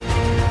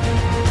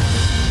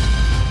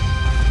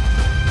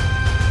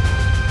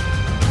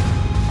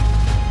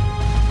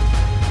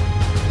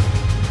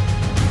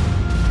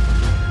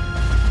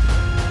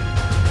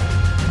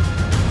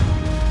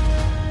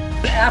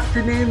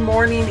afternoon,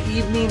 morning,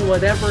 evening,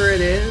 whatever it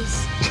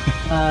is,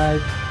 uh,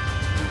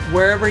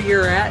 wherever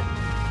you're at.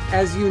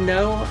 As you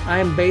know,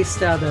 I'm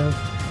based out of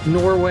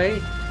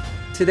Norway.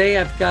 Today,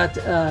 I've got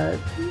a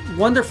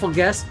wonderful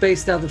guest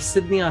based out of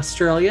Sydney,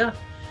 Australia.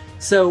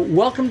 So,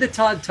 welcome to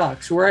Todd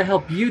Talks, where I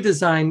help you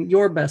design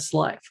your best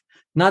life.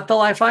 Not the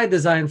life I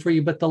design for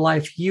you, but the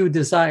life you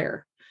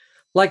desire.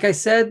 Like I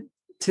said,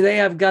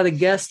 today I've got a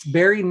guest,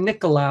 Barry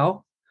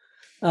Nicolaou,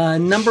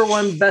 number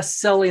one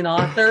best-selling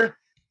author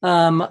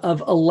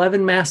of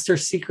 11 Master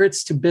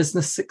Secrets to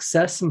Business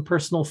Success and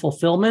Personal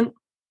Fulfillment.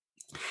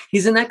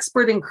 He's an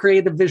expert in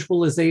creative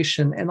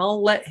visualization, and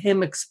I'll let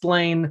him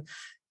explain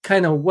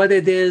kind of what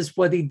it is,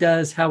 what he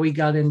does, how he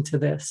got into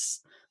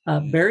this.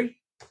 Barry?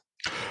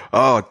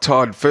 Oh,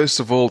 Todd,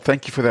 first of all,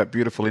 thank you for that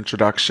beautiful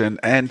introduction,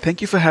 and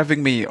thank you for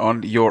having me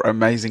on your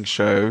amazing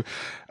show.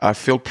 I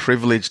feel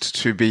privileged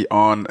to be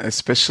on,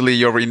 especially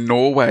you're in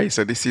Norway,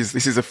 so this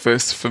is a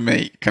first for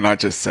me. Can I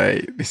just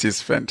say this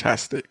is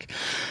fantastic?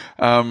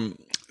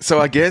 So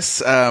I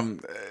guess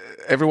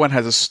everyone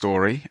has a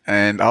story,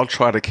 and I'll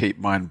try to keep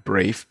mine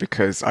brief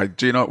because I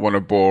do not want to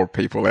bore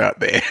people out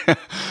there.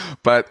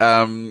 But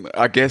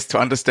I guess to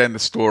understand the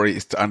story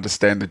is to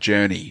understand the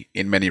journey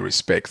in many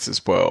respects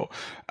as well.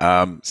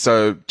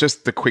 So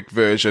just the quick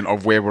version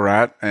of where we're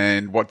at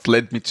and what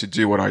led me to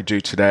do what I do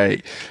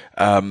today.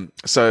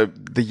 So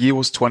the year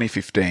was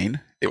 2015.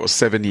 It was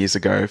 7 years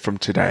ago from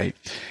today.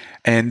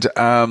 And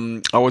I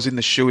was in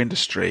the shoe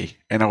industry,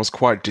 and I was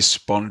quite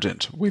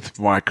despondent with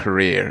my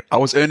career. I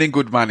was earning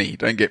good money,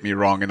 don't get me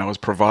wrong, and I was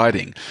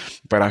providing,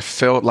 but I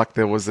felt like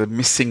there was a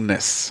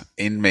missingness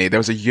in me.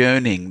 There was a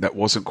yearning that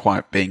wasn't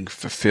quite being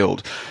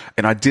fulfilled,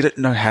 and I didn't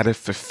know how to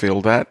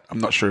fulfill that. I'm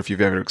not sure if you've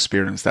ever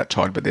experienced that,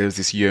 Todd, but there was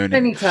this yearning.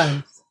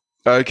 Anytime.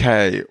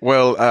 Okay,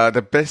 well,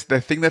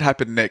 the thing that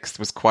happened next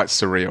was quite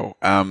surreal.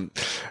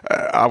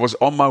 I was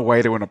on my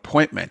way to an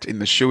appointment in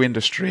the shoe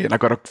industry, and I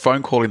got a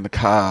phone call in the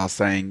car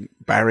saying,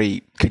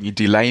 "Barry, can you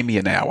delay me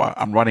an hour?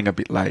 I'm running a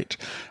bit late."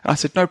 And I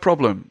said, "No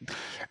problem."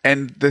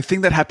 And the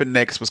thing that happened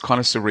next was kind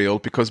of surreal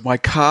because my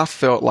car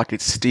felt like it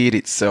steered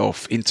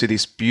itself into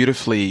this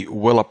beautifully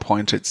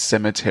well-appointed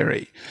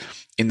cemetery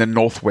in the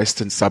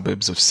northwestern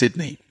suburbs of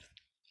Sydney.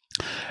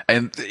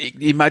 And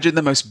imagine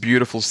the most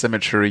beautiful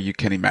cemetery you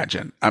can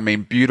imagine. I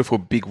mean, beautiful,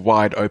 big,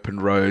 wide open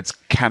roads,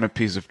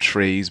 canopies of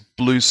trees,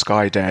 blue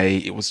sky day.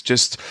 It was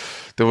just,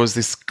 there was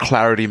this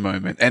clarity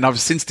moment. And I've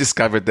since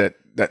discovered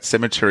that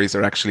cemeteries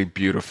are actually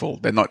beautiful.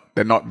 They're not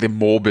the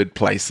morbid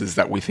places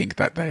that we think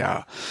that they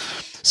are.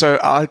 So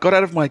I got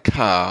out of my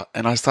car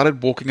and I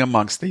started walking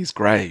amongst these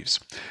graves.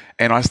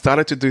 And I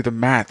started to do the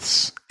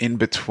maths in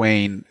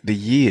between the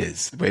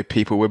years where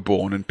people were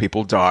born and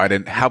people died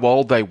and how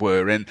old they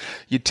were. And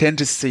you tend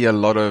to see a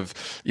lot of,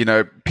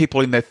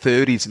 people in their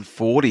 30s and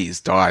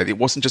 40s die. It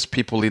wasn't just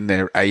people in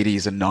their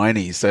 80s and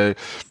 90s. So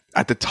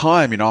at the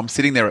time, I'm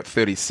sitting there at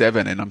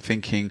 37 and I'm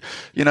thinking,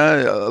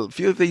 a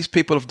few of these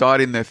people have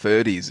died in their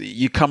 30s.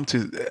 You come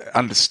to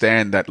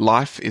understand that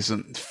life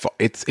isn't,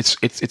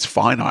 it's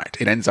finite.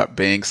 It ends up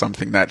being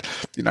something that,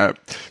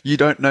 you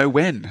don't know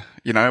when.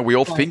 We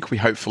all think we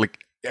hopefully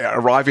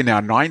arrive in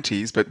our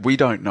 90s, but we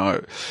don't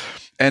know.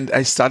 And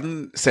a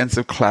sudden sense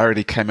of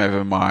clarity came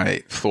over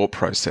my thought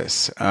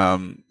process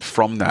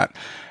from that.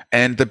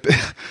 And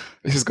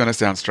this is going to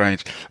sound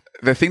strange.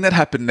 The thing that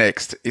happened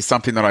next is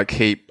something that I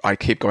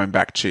keep going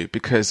back to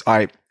because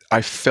I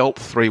felt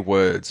three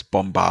words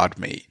bombard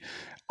me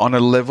on a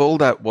level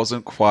that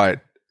wasn't quite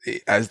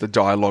as the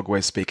dialogue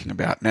we're speaking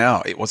about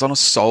now. It was on a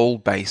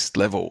soul-based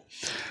level.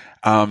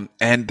 And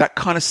that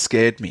kind of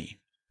scared me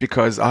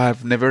because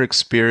I've never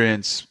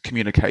experienced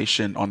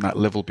communication on that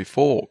level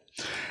before.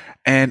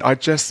 And I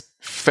just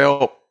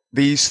felt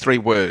these three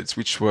words,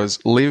 which was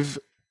live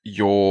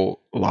your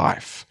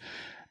life.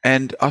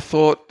 And I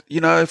thought,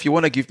 if you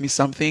want to give me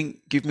something,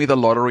 give me the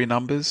lottery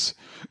numbers,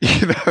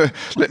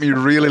 let me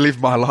really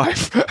live my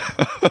life.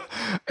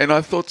 And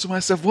I thought to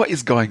myself, what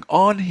is going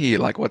on here?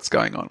 Like, what's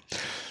going on?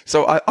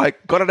 So I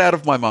got it out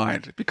of my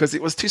mind because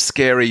it was too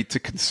scary to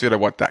consider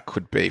what that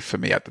could be for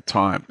me at the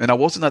time. And I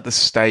wasn't at the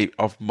state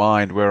of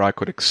mind where I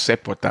could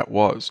accept what that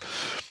was.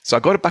 So I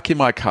got it back in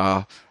my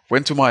car,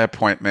 went to my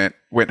appointment,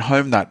 went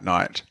home that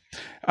night,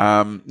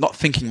 not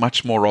thinking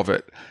much more of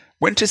it,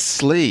 went to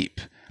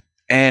sleep.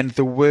 And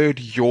the word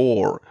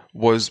 "your"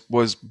 was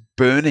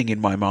burning in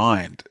my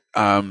mind.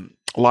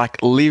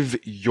 Like, live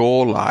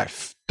your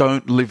life.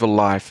 Don't live a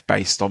life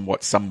based on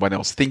what someone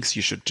else thinks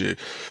you should do.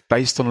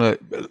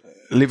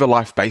 Live a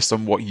life based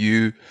on what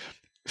you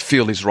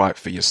feel is right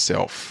for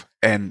yourself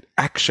and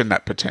action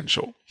that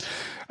potential.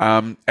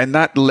 And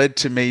that led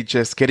to me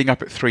just getting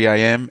up at 3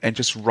 a.m. and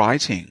just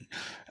writing.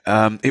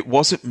 It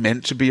wasn't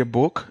meant to be a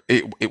book.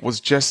 It was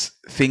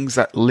just things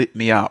that lit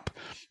me up.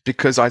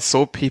 Because I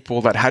saw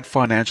people that had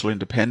financial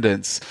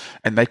independence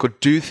and they could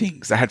do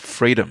things, they had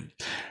freedom.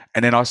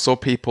 And then I saw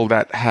people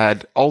that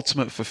had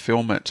ultimate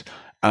fulfillment.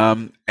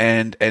 And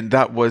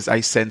that was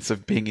a sense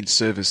of being in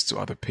service to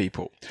other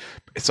people.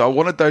 So I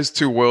wanted those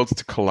two worlds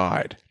to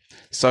collide.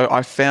 So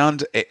I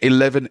found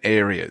 11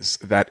 areas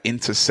that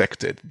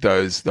intersected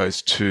those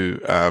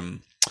two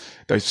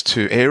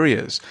two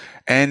areas.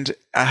 And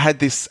I had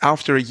this,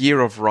 after a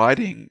year of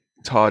writing,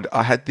 Todd,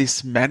 I had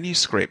this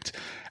manuscript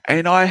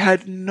and I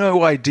had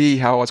no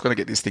idea how I was going to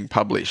get this thing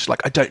published.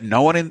 Like, I don't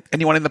know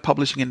anyone in the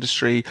publishing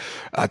industry.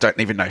 I don't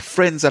even know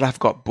friends that have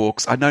got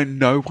books. I know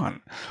no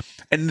one.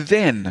 And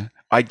then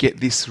I get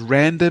this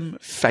random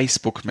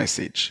Facebook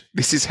message.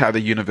 This is how the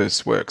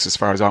universe works as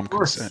far as I'm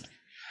concerned,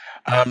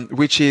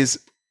 which is,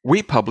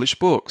 we publish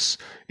books.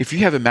 If you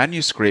have a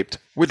manuscript,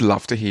 we'd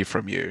love to hear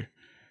from you.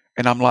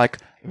 And I'm like,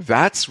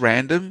 that's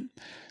random.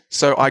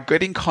 So I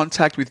get in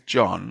contact with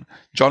John.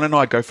 John and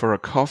I go for a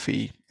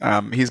coffee.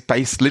 He's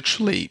based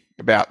literally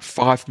about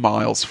 5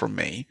 miles from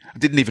me. I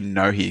didn't even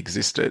know he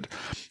existed.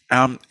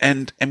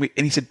 And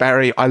he said,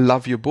 Barry, I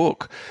love your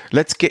book.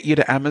 Let's get you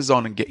to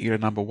Amazon and get you to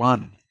number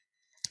one.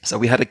 So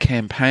we had a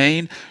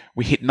campaign.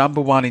 We hit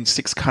number one in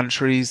 6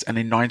 countries and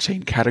in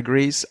 19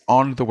 categories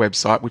on the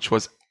website, which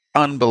was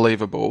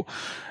unbelievable.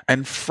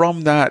 And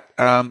from that,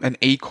 an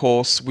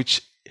e-course,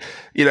 which,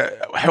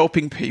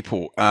 helping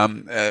people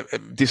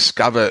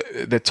discover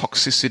the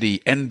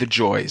toxicity and the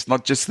joys,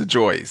 not just the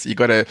joys. You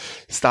got to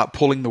start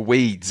pulling the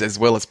weeds as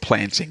well as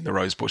planting the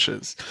rose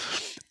bushes.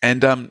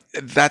 And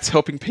that's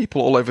helping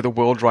people all over the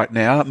world right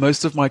now.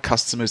 Most of my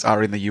customers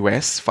are in the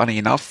US, funny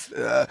enough.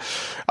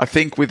 I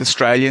think with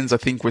Australians, I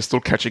think we're still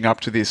catching up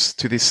to this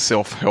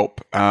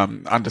self-help,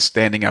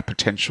 understanding our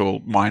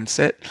potential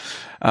mindset.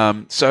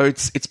 So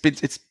it's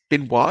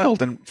been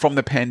wild. And from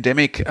the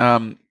pandemic,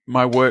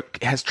 my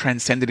work has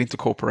transcended into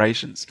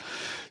corporations.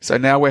 So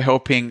now we're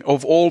helping,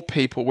 of all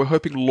people, we're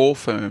helping law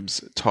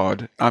firms,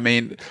 Todd. I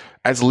mean,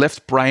 as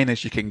left brain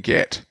as you can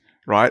get.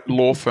 Right,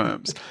 law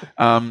firms,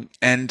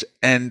 and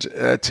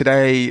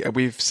today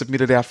we've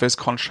submitted our first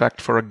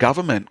contract for a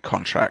government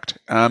contract,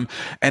 and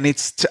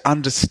it's to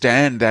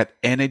understand that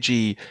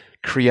energy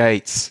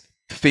creates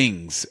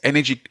things.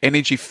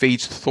 Energy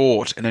feeds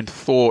thought, and then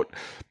thought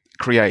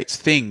creates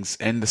things.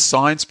 And the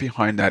science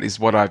behind that is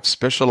what I've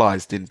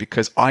specialized in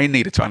because I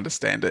needed to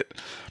understand it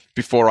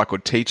before I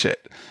could teach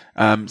it.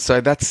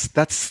 So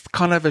that's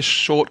kind of a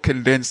short,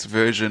 condensed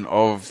version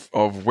of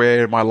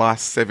where my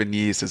last 7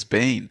 years has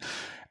been.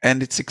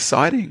 And it's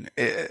exciting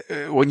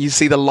when you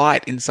see the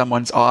light in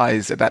someone's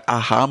eyes at that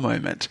aha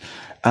moment.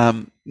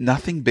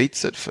 Nothing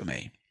beats it for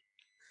me.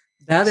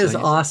 That is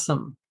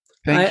awesome.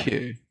 Thank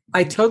you.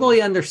 I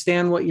totally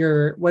understand what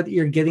you're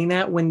getting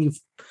at when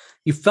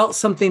you felt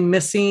something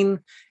missing,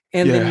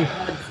 and then you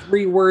had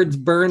 3 words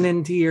burn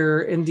into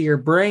your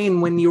brain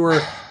when you were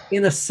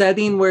in a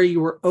setting where you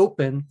were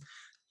open.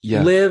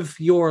 Live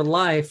your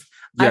life.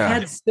 Yeah. I've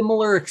had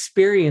similar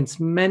experience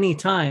many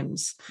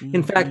times. Mm-hmm.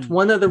 In fact,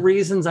 one of the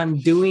reasons I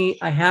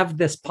have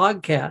this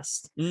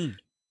podcast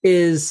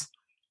is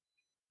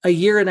a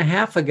year and a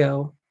half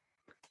ago,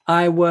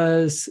 I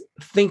was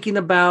thinking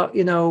about,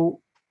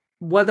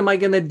 what am I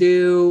going to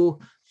do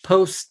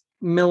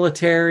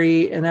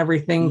post-military and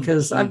everything?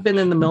 Because I've been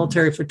in the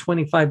military for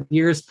 25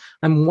 years.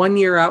 I'm 1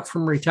 year out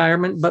from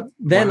retirement, but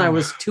then I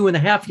was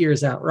 2.5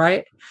 years out,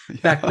 right?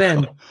 Back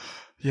then.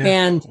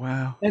 Yeah.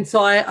 And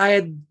so I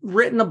had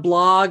written a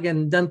blog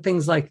and done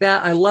things like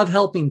that. I love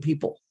helping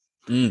people.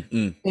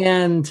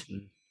 And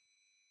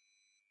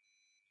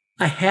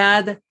I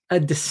had a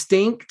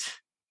distinct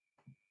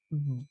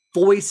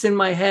voice in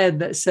my head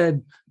that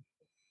said,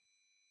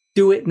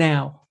 do it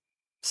now,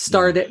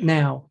 start it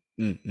now.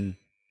 And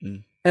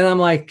I'm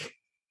like,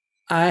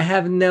 I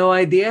have no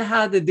idea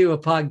how to do a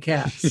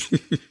podcast.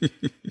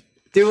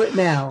 Do it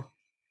now.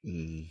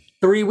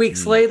 3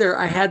 weeks later,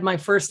 I had my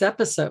first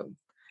episode.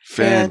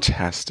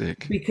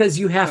 Fantastic. And because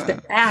you have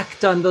to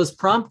act on those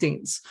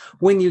promptings.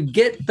 When you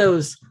get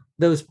those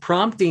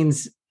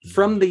promptings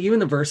from the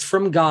universe,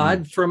 from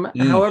God, from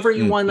however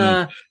you want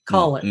to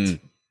call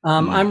it.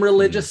 I'm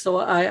religious, so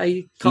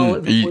I call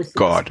it the voice of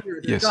God. The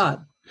Spirit Yes. of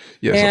God.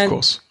 Yes, of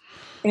course.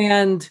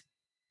 And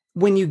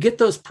when you get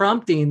those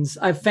promptings,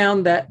 I've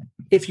found that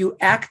if you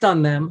act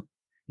on them,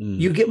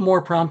 you get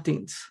more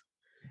promptings.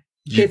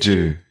 If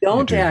you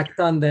don't act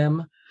on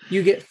them,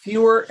 you get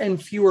fewer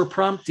and fewer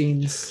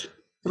promptings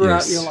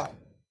throughout your life.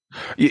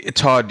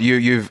 Todd,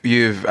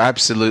 you've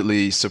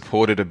absolutely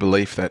supported a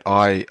belief that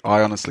I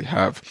honestly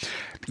have.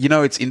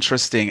 It's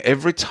interesting.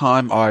 Every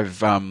time I've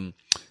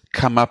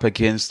come up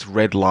against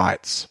red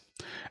lights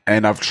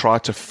and I've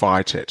tried to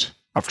fight it,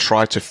 I've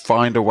tried to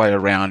find a way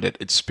around it,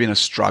 it's been a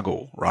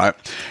struggle, right?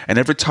 And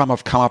every time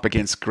I've come up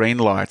against green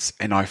lights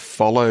and I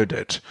followed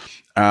it,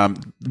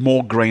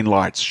 more green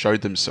lights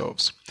showed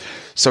themselves.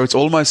 So it's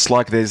almost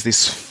like there's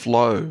this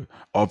flow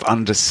of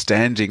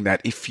understanding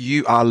that if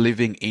you are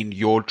living in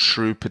your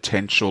true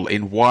potential,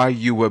 in why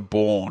you were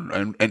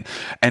born,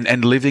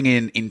 and living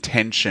in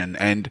intention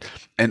and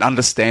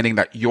understanding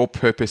that your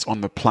purpose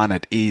on the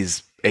planet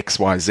is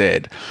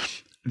XYZ,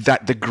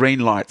 that the green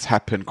lights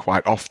happen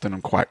quite often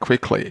and quite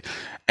quickly.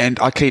 And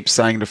I keep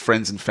saying to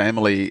friends and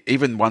family,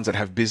 even ones that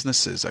have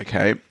businesses,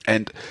 okay,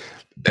 and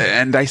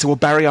they say, well,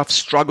 Barry, I've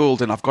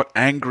struggled and I've got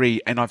angry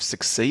and I've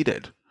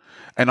succeeded.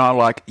 And I'm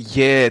like,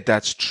 yeah,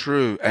 that's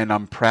true. And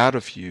I'm proud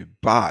of you.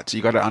 But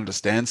you got to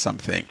understand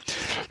something.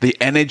 The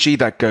energy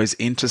that goes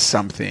into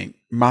something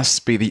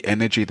must be the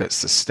energy that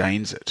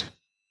sustains it.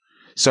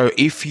 So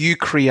if you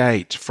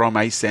create from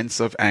a sense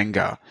of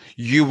anger,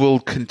 you will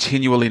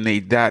continually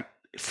need that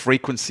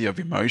frequency of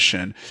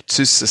emotion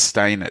to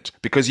sustain it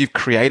because you've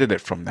created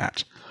it from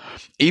that.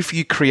 If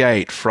you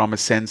create from a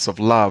sense of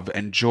love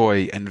and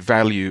joy and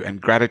value and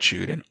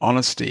gratitude and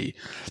honesty,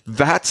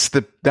 that's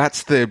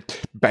the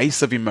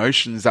base of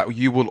emotions that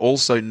you will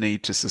also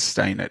need to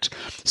sustain it.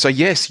 So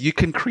yes, you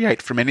can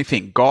create from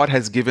anything. God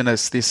has given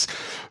us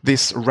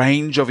this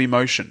range of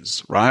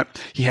emotions, right?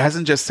 He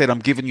hasn't just said, I'm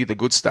giving you the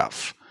good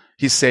stuff.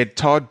 He said,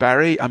 Todd,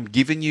 Barry, I'm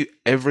giving you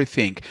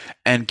everything.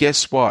 And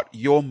guess what?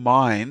 Your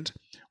mind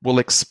will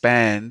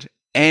expand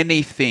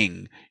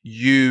anything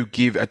you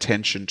give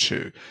attention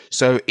to.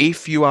 So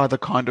if you are the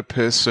kind of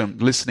person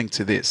listening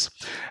to this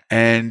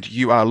and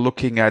you are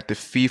looking at the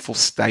fearful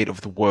state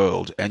of the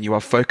world and you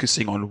are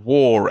focusing on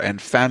war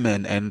and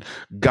famine and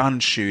gun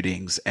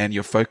shootings and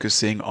you're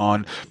focusing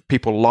on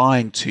people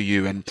lying to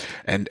you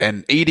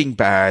and eating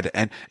bad,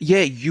 and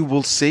yeah, you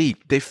will see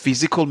the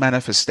physical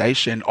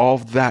manifestation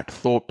of that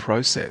thought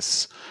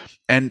process.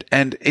 And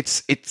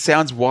it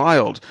sounds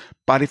wild,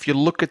 but if you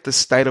look at the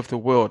state of the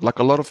world, like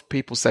a lot of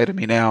people say to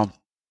me now,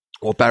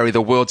 well, Barry,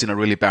 the world's in a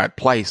really bad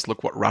place.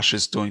 Look what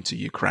Russia's doing to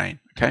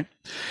Ukraine. Okay.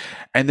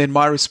 And then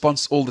my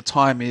response all the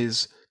time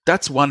is,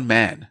 that's one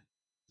man.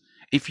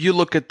 If you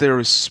look at the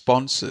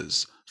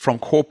responses from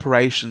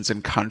corporations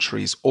and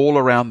countries all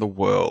around the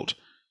world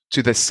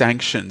to the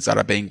sanctions that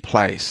are being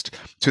placed,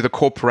 to the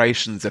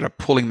corporations that are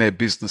pulling their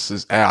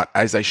businesses out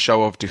as a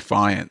show of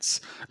defiance,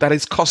 that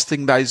is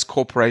costing those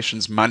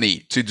corporations money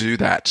to do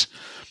that.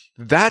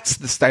 That's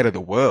the state of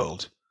the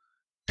world.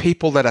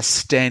 People that are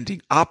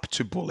standing up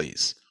to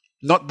bullies,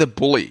 not the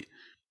bully.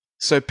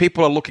 So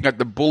people are looking at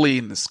the bully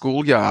in the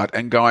schoolyard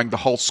and going, the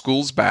whole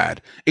school's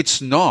bad.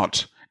 It's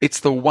not. It's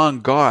the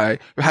one guy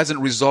who hasn't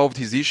resolved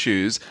his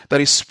issues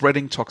that is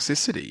spreading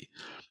toxicity.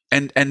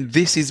 And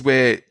this is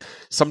where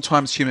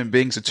sometimes human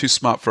beings are too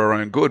smart for our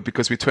own good,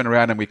 because we turn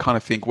around and we kind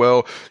of think,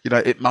 well,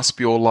 it must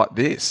be all like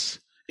this.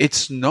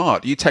 It's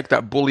not. You take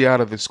that bully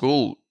out of the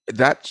school,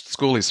 that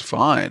school is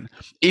fine.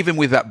 Even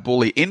with that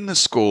bully in the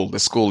school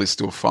is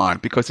still fine,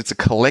 because it's a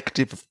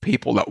collective of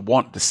people that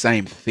want the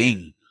same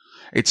thing.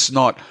 It's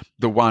not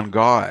the one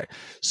guy.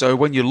 So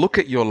when you look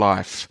at your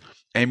life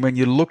and when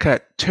you look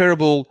at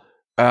terrible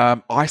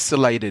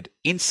isolated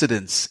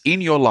incidents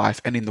in your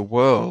life and in the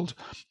world,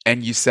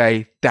 and you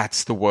say,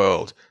 that's the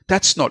world.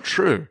 That's not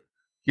true.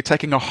 You're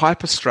taking a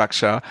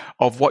hyperstructure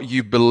of what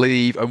you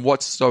believe and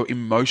what's so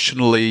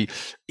emotionally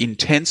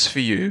intense for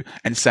you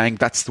and saying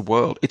that's the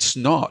world. It's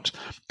not.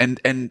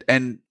 And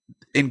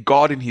in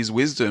God, in his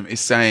wisdom, is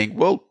saying,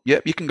 well,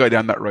 yep, you can go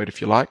down that road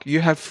if you like. You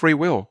have free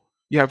will.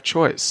 You have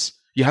choice.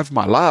 You have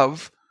my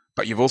love,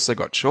 but you've also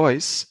got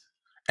choice.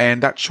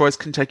 And that choice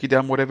can take you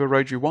down whatever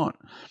road you want.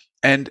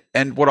 And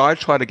what I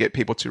try to get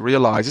people to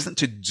realize isn't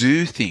to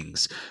do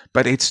things,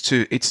 but it's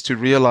to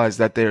realize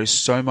that there is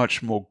so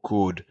much more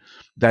good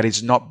that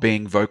is not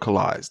being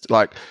vocalized.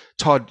 Like,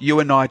 Todd, you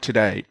and I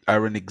today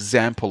are an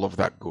example of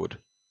that good.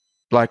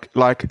 Like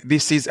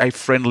this is a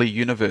friendly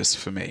universe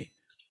for me,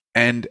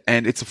 and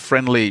it's a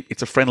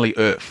friendly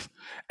earth.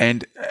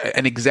 And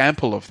an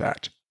example of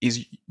that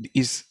is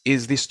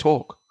this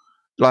talk.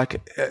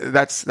 Like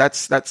that's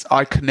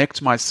I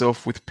connect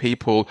myself with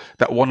people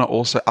that want to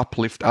also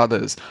uplift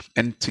others,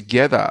 and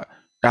together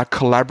our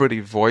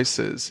collaborative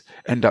voices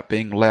end up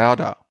being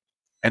louder.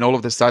 And all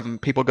of a sudden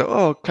people go,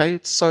 oh, okay,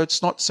 so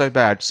it's not so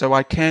bad. So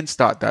I can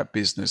start that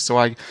business. So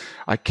I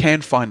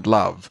can find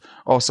love.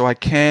 Oh, so I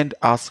can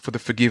ask for the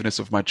forgiveness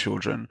of my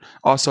children.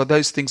 Oh, so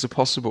those things are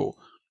possible.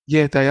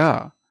 Yeah, they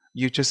are.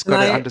 You just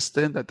got to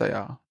understand that they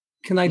are.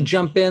 Can I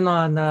jump in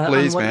on,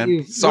 please, on what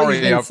man? Sorry, what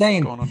you've been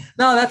saying? Gone on.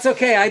 No, that's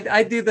okay.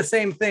 I do the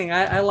same thing.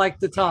 I like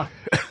to talk.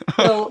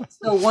 So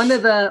one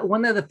of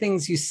the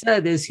things you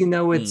said is,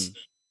 it's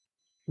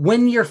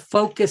when you're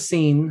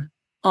focusing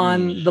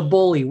on the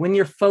bully, when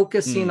you're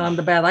focusing on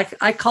the bad,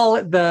 I call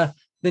it the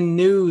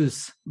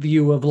news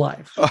view of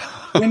life.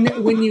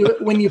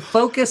 when you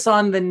focus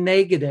on the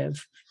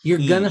negative,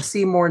 you're gonna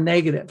see more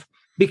negative,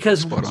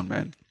 because spot on,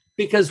 man.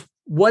 Because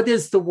what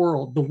is the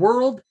world? The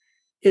world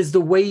is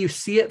the way you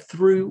see it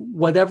through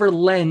whatever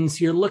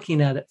lens you're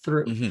looking at it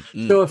through.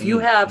 So if you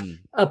have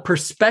a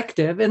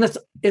perspective, and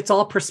it's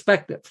all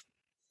perspective.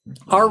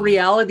 Our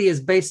reality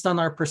is based on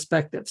our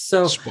perspective.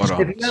 So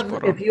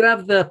if you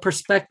have the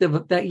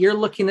perspective that you're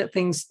looking at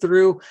things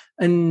through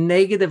a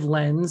negative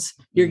lens,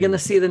 you're going to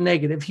see the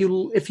negative.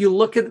 If you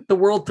look at the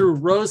world through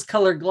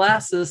rose-colored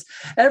glasses,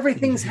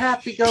 everything's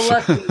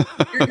happy-go-lucky.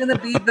 You're going to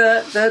be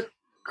the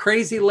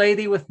crazy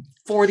lady with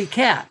 40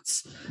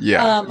 cats.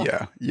 Yeah.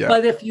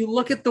 But if you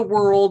look at the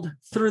world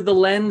through the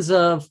lens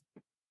of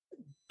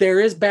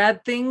there is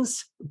bad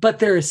things, but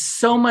there is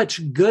so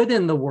much good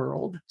in the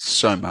world.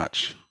 So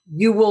much.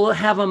 You will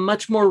have a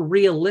much more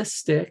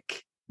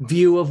realistic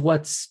view of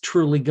what's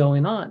truly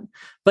going on.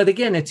 But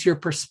again, it's your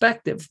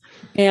perspective.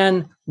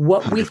 And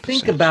what 100%. We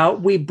think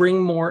about, we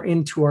bring more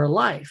into our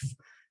life.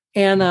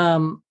 And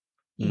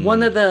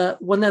one of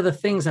the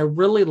things I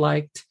really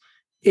liked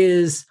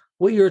is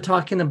what you were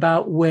talking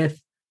about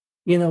with,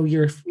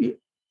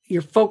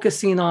 you're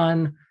focusing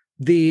on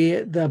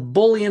the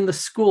bully in the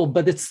school,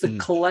 but it's the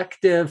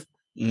collective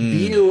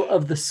view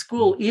of the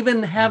school.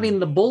 Even having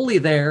the bully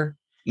there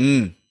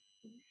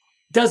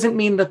doesn't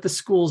mean that the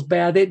school's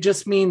bad. It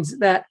just means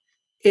that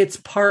it's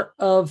part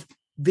of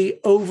the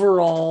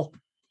overarching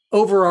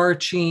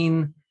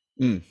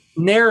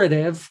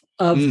narrative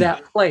of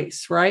that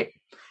place, right?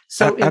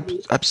 So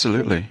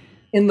absolutely.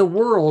 In the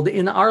world,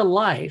 in our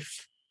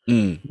life,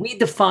 we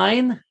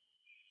define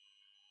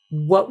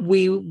what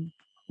we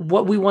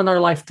want our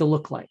life to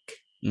look like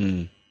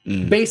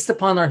based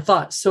upon our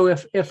thoughts. So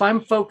if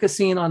I'm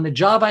focusing on the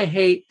job I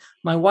hate,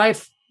 my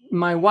wife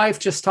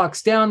just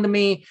talks down to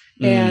me,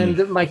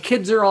 and my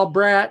kids are all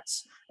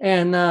brats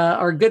and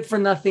are good for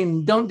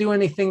nothing, don't do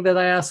anything that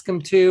I ask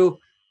them to.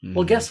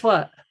 Well, guess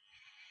what?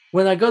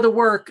 When I go to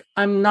work,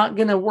 I'm not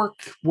going to work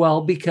well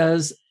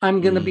because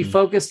I'm going to be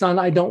focused on,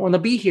 I don't want to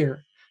be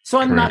here. So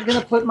I'm not going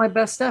to put my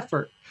best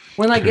effort.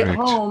 When I get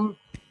home,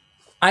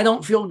 I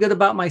don't feel good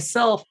about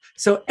myself.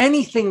 So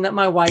anything that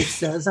my wife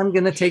says, I'm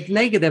going to take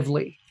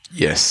negatively.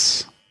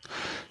 Yes.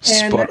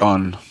 Spot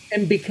on.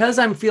 And because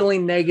I'm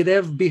feeling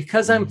negative,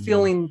 because I'm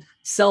feeling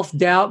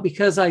self-doubt,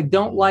 because I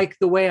don't like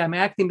the way I'm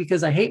acting,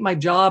 because I hate my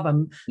job,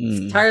 I'm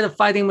tired of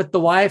fighting with the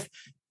wife.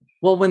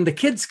 Well, when the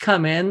kids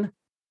come in,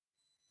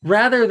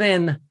 rather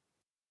than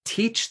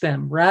teach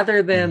them,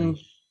 rather than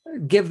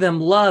give them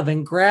love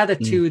and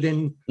gratitude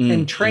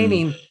and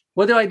training,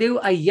 what do?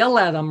 I yell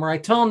at them, or I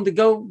tell them to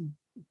go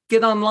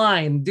get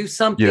online, do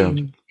something,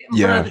 get in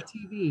front of the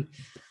TV.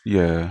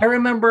 Yeah. I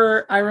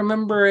remember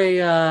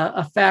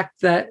a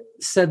fact that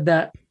said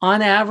that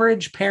on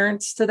average,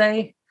 parents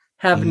today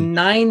have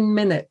 9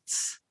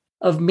 minutes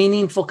of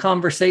meaningful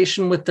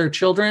conversation with their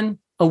children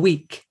a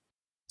week.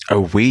 A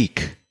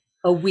week.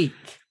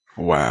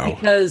 Wow.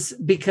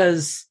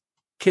 Because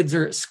kids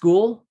are at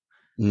school,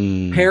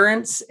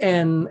 parents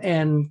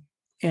and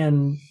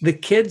the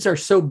kids are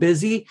so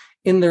busy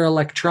in their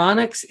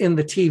electronics, in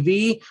the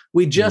TV.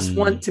 We just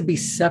want to be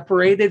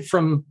separated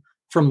from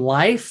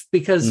life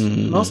because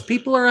most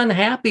people are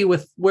unhappy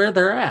with where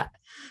they're at,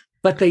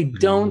 but they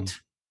don't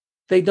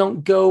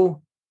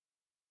go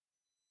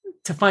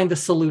to find a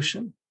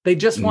solution. They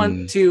just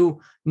want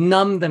to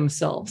numb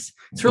themselves.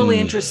 It's really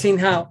interesting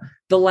how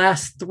the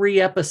last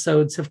 3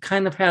 episodes have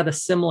kind of had a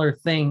similar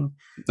thing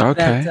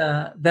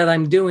that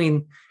I'm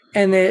doing.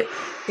 And it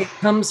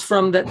comes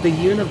from that the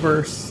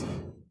universe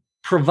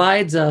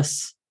provides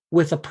us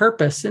with a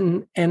purpose.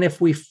 And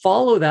if we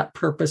follow that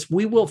purpose,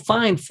 we will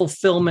find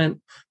fulfillment,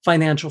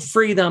 financial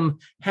freedom,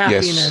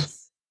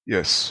 happiness.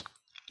 Yes.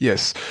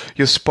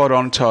 You're spot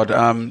on,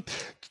 Todd.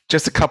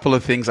 Just a couple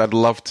of things I'd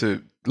love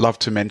to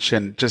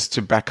mention just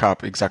to back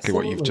up exactly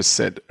what you've just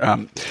said.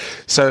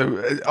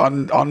 So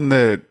on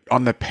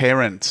the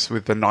parents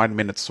with the 9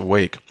 minutes a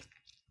week,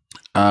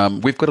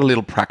 we've got a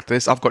little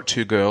practice. I've got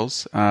 2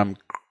 girls.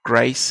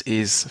 Grace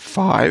is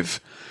 5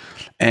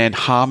 and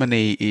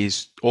Harmony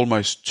is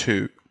almost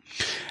 2.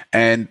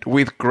 And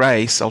with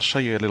Grace, I'll show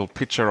you a little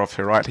picture of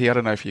her right here. I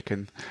don't know if you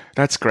can.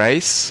 That's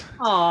Grace.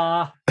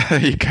 Aww. There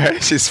you go.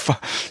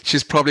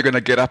 She's probably going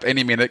to get up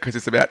any minute because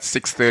it's about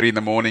 6:30 in the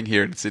morning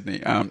here in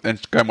Sydney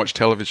and go and watch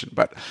television.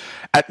 But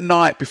at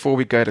night before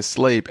we go to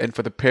sleep, and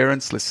for the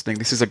parents listening,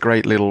 this is a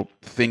great little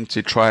thing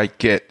to try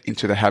get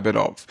into the habit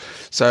of.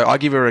 So I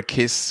give her a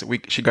kiss.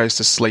 She goes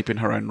to sleep in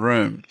her own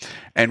room.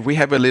 And we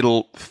have a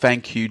little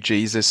thank you,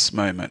 Jesus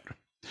moment,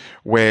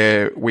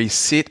 where we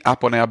sit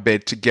up on our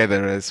bed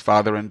together as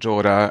father and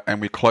daughter, and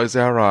we close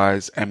our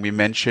eyes and we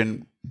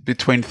mention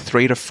between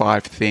 3 to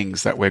 5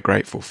 things that we're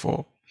grateful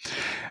for.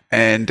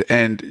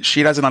 And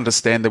she doesn't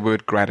understand the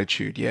word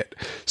gratitude yet.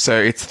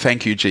 So it's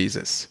thank you,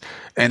 Jesus.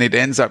 And it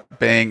ends up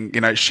being,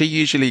 she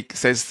usually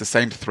says the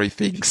same 3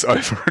 things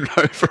over and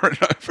over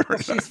and over. Well,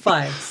 she's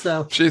 5,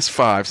 so. She's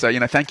 5.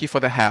 So, thank you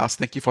for the house,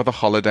 thank you for the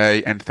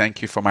holiday, and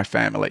thank you for my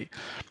family.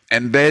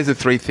 And there's the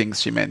 3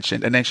 things she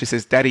mentioned. And then she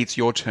says, Daddy, it's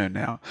your turn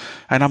now.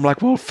 And I'm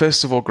like, well,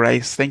 first of all,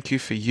 Grace, thank you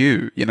for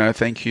you.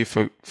 Thank you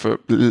for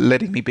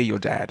letting me be your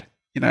dad.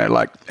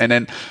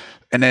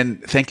 And then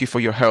thank you for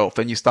your health.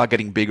 And you start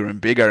getting bigger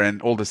and bigger.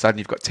 And all of a sudden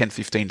you've got 10,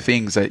 15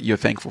 things that you're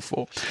thankful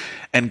for.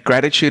 And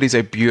gratitude is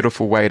a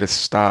beautiful way to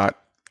start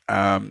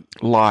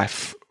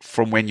life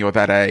from when you're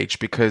that age,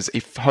 because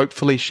if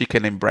hopefully she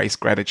can embrace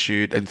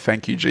gratitude and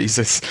thank you,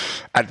 Jesus,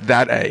 at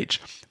that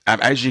age.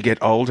 As you get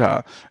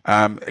older,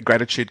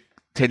 gratitude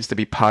tends to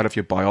be part of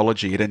your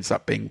biology. It ends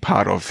up being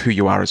part of who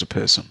you are as a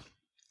person.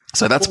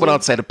 So that's what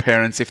I'd say to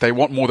parents. If they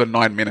want more than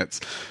 9 minutes,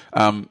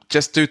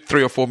 just do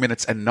 3 or 4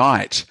 minutes a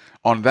night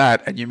on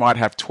that, and you might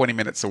have 20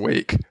 minutes a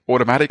week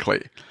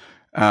automatically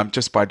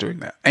just by doing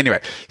that. Anyway,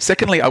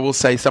 secondly, I will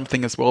say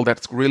something as well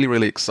that's really,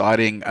 really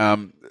exciting.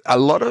 A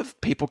lot of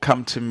people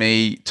come to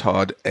me,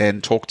 Todd,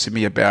 and talk to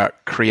me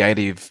about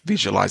creative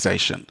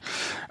visualization.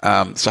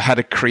 So how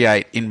to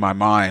create in my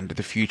mind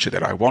the future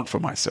that I want for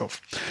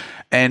myself.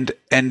 And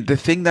the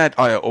thing that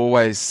I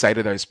always say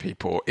to those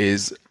people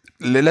is,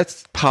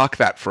 let's park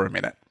that for a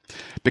minute,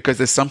 because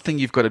there's something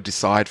you've got to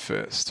decide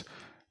first.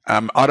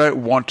 I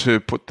don't want to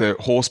put the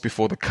horse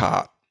before the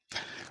cart.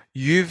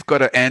 You've got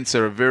to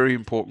answer a very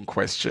important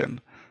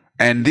question.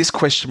 And this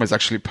question was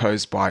actually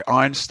posed by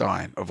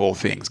Einstein, of all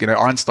things.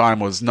 Einstein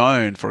was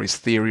known for his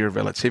theory of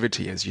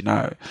relativity, as you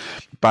know,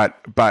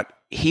 but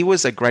he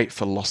was a great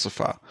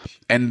philosopher.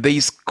 And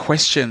these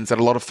questions that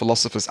a lot of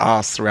philosophers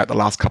ask throughout the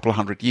last couple of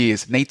 100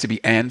 years need to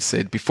be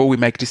answered before we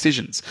make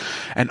decisions.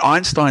 And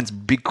Einstein's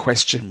big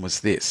question was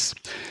this.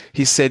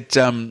 He said,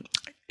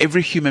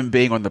 every human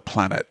being on the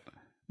planet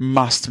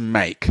must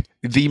make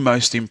the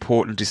most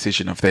important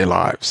decision of their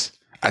lives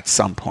at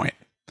some point.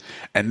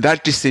 And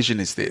that decision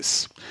is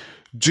this.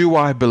 Do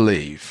I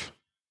believe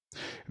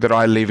that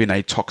I live in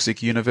a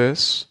toxic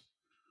universe,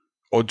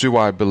 or do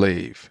I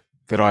believe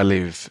that I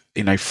live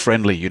in a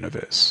friendly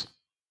universe?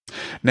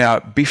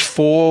 Now,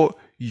 before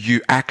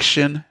you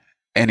action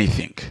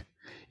anything,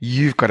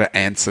 you've got to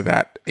answer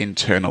that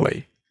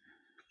internally.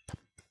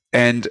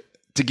 And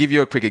to give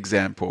you a quick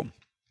example,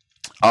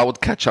 I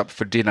would catch up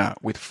for dinner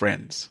with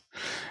friends,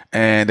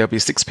 and there'll be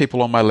 6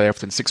 people on my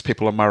left and 6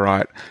 people on my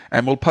right,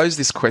 and we'll pose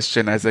this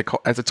question as a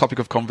topic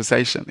of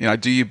conversation.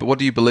 What do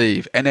you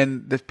believe? And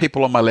then the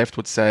people on my left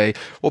would say,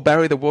 well,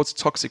 Barry, the world's a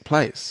toxic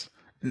place,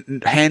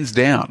 hands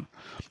down.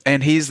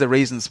 And here's the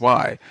reasons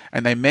why.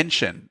 And they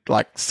mention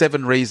like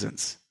 7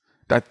 reasons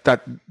that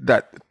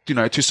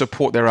to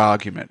support their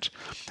argument.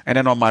 And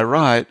then on my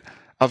right,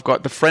 I've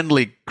got the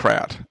friendly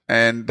crowd,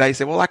 and they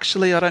say, well,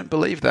 actually, I don't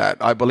believe that.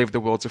 I believe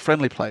the world's a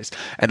friendly place,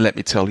 and let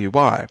me tell you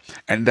why.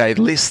 And they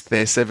list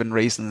their 7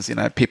 reasons,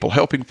 people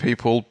helping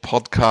people,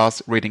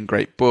 podcasts, reading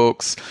great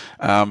books,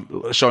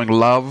 showing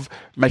love,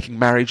 making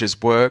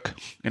marriages work,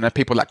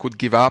 people that could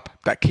give up,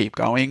 that keep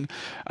going.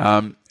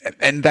 And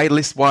they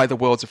list why the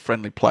world's a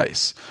friendly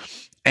place.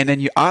 And then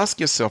you ask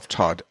yourself,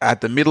 Todd, at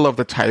the middle of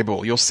the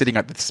table, you're sitting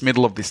at the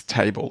middle of this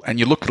table, and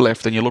you look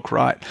left and you look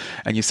right,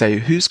 and you say,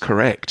 who's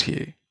correct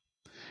here?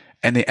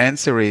 And the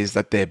answer is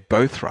that they're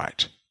both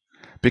right,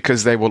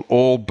 because they will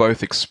all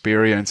both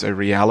experience a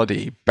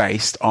reality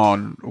based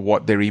on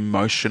what their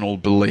emotional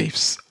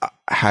beliefs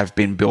have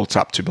been built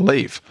up to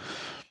believe.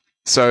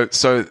 So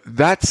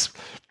that's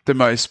the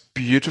most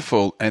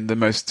beautiful and the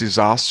most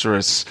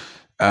disastrous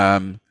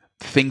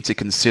thing to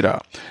consider.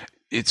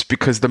 It's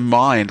because the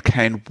mind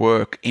can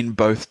work in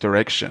both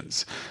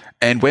directions.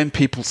 And when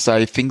people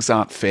say things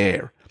aren't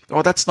fair,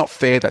 oh, that's not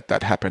fair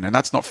that happened, and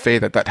that's not fair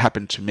that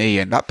happened to me,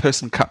 and that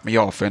person cut me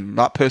off, and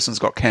that person's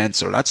got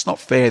cancer, that's not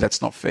fair, that's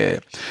not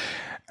fair.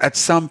 At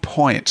some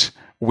point,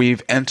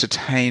 we've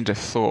entertained a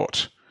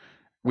thought.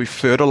 We've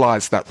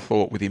fertilized that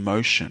thought with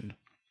emotion,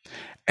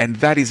 and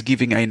that is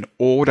giving an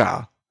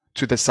order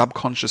to the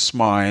subconscious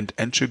mind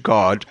and to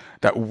God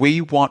that we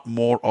want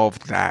more of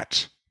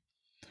that.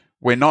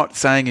 We're not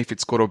saying if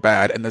it's good or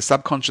bad, and the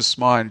subconscious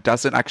mind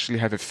doesn't actually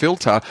have a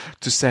filter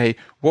to say,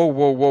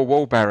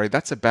 whoa, Barry,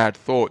 that's a bad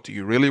thought. Do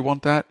you really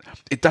want that?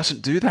 It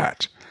doesn't do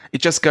that.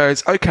 It just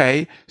goes,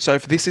 okay, so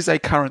if this is a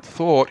current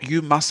thought,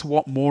 you must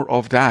want more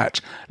of that.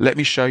 Let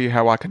me show you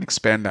how I can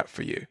expand that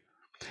for you.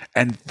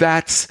 And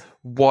that's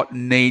what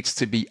needs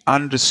to be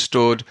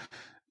understood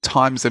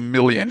times a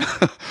million.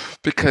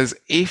 Because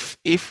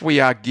if we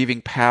are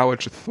giving power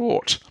to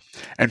thought,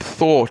 and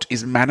thought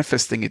is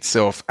manifesting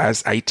itself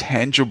as a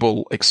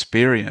tangible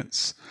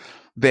experience,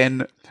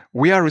 then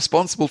we are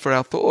responsible for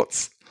our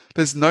thoughts.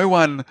 There's no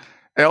one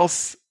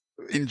else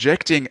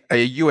injecting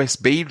a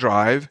USB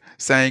drive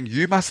saying,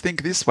 you must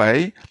think this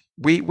way.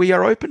 We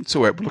are open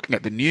to it. We're looking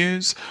at the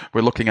news.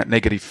 We're looking at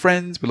negative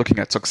friends. We're looking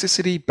at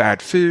toxicity,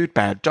 bad food,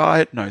 bad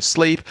diet, no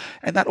sleep,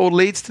 and that all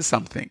leads to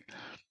something.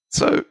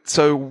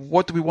 So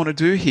what do we want to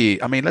do here?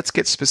 I mean, let's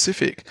get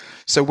specific.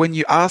 So when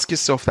you ask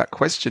yourself that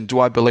question, do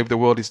I believe the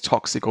world is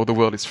toxic or the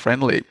world is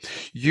friendly?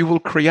 You will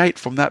create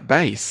from that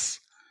base.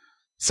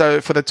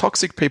 So for the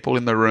toxic people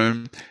in the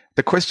room,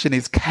 the question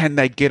is, can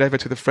they get over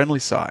to the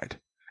friendly side?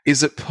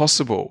 Is it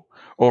possible?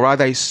 Or are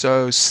they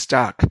so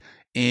stuck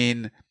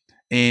in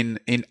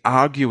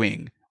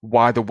arguing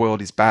why the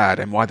world is bad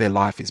and why their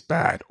life is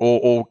bad?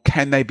 Or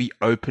can they be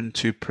open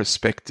to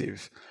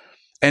perspective?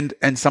 And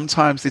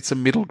sometimes it's a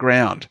middle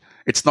ground.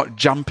 It's not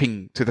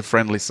jumping to the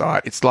friendly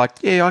side. It's like,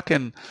 yeah, I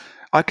can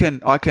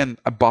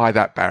buy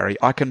that, Barry.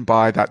 I can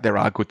buy that there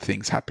are good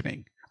things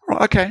happening. All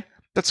right, okay,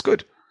 that's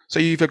good. So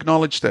you've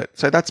acknowledged it.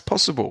 So that's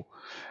possible.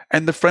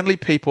 And the friendly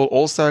people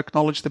also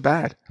acknowledge the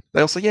bad.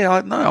 They also, yeah,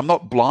 I'm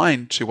not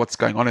blind to what's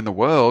going on in the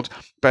world,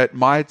 but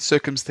my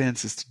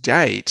circumstances to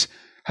date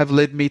have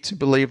led me to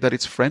believe that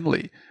it's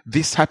friendly.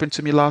 This happened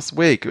to me last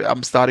week.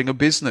 I'm starting a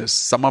business.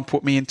 Someone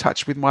put me in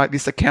touch with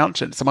this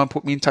accountant. Someone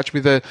put me in touch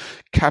with a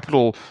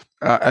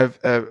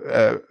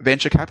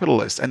venture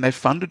capitalist, and they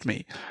funded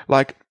me.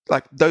 Like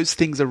those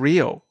things are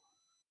real.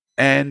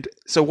 And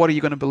so what are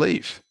you going to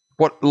believe?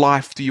 What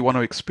life do you want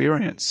to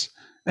experience?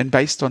 And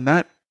based on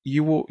that,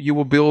 you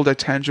will build a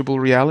tangible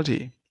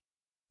reality.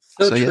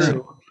 So true.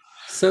 Yeah.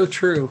 So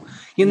true.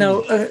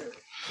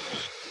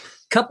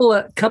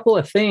 Couple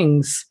of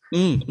things.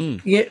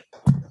 Yeah,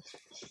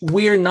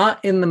 we're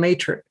not in the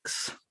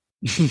Matrix.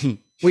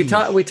 We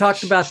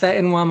talked about that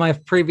in one of my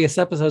previous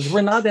episodes.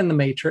 We're not in the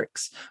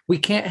Matrix. We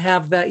can't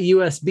have that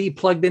USB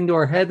plugged into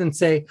our head and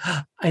say,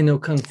 "I know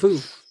kung fu."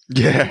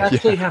 Yeah, You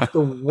actually have to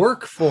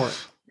work for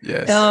it.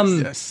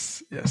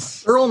 Yes.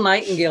 Earl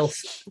Nightingale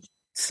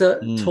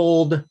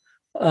told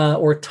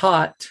or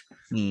taught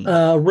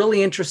a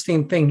really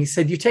interesting thing. He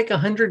said, "You take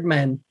 100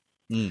 men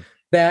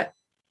that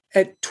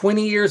at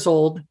 20 years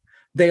old,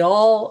 they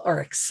all are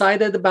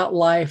excited about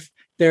life.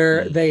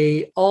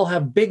 They all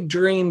have big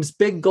dreams,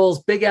 big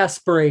goals, big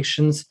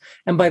aspirations.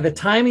 And by the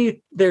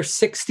time they're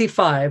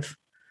 65,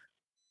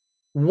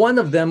 one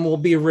of them will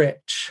be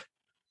rich.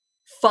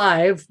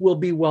 5 will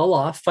be well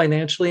off,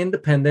 financially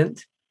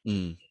independent.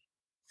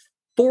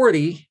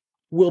 40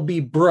 will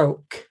be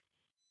broke.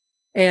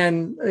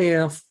 And,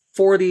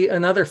 40,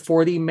 another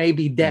 40 may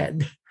be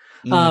dead."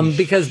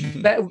 Because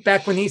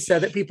back when he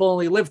said it, people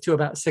only lived to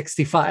about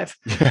 65.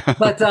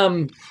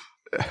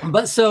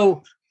 But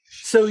so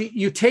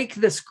you take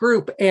this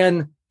group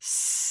and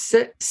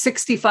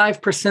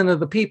 65% of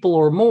the people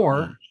or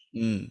more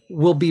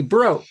will be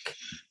broke.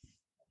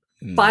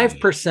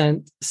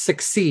 5%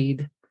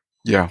 succeed.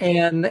 Yeah.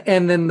 And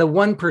then the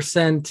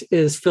 1%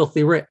 is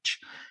filthy rich.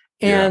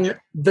 And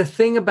the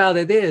thing about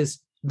it is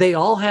they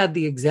all had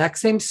the exact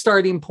same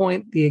starting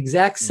point, the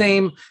exact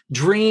same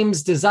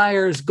dreams,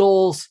 desires,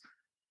 goals.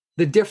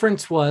 The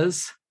difference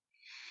was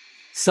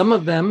some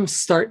of them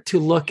start to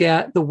look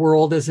at the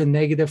world as a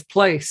negative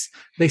place.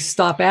 They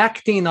stop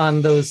acting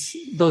on those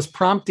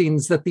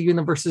promptings that the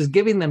universe is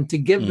giving them to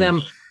give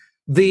them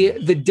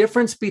the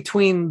difference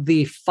between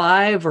the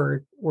 5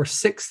 or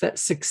 6 that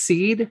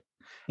succeed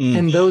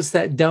and those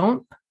that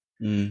don't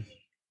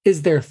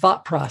is their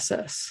thought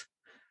process.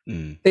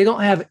 They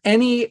don't have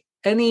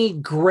any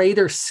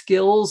greater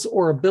skills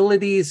or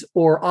abilities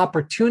or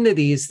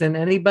opportunities than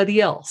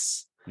anybody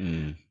else,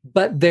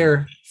 but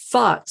their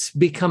thoughts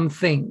become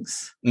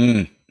things.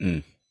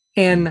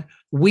 And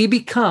we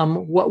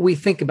become what we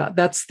think about.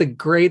 That's the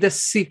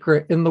greatest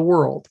secret in the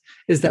world,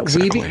 is that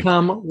we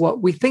become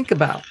what we think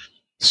about.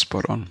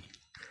 Spot on.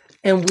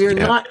 And we're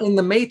not in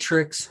the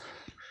Matrix,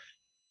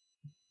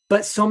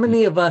 but so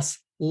many of us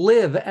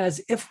live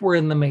as if we're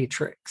in the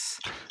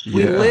Matrix.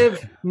 We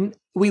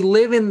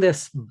live in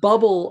this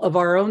bubble of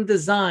our own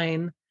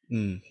design.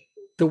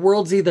 The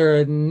world's either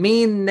a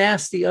mean,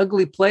 nasty,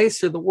 ugly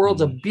place, or the world's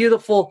a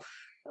beautiful,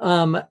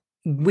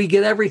 we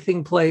get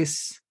everything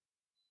place.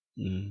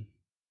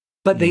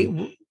 But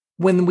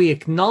when we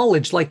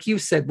acknowledge, like you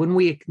said, when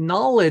we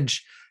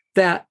acknowledge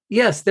that,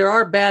 yes, there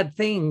are bad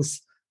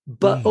things,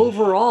 but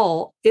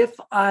overall, if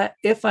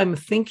I'm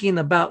thinking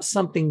about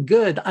something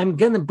good, I'm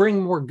going to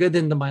bring more good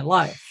into my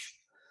life.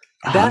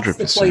 That's 100%.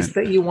 The place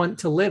that you want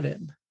to live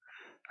in.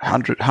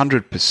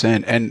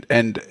 100%.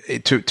 And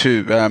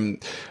to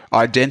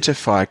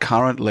identify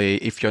currently,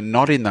 if you're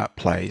not in that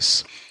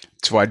place,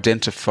 to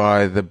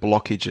identify the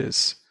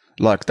blockages,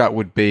 like that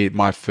would be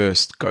my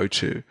first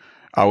go-to.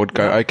 I would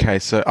go, okay,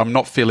 so I'm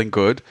not feeling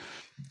good.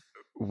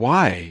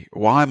 Why?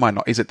 Why am I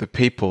not? Is it the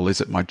people?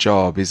 Is it my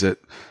job? Is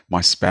it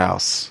my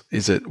spouse?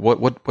 Is it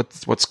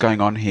what's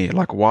going on here?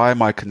 Like, why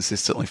am I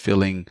consistently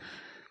feeling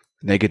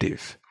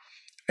negative?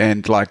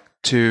 And like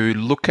to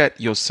look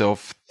at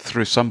yourself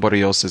through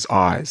somebody else's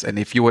eyes. And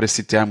if you were to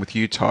sit down with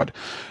you, Todd,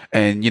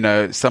 and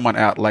someone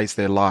outlays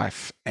their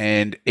life,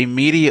 and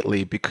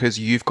immediately, because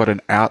you've got an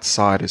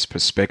outsider's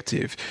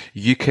perspective,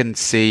 you can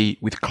see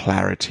with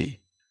clarity.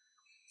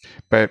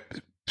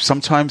 But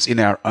sometimes in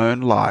our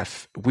own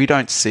life, we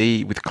don't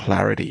see with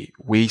clarity.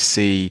 We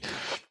see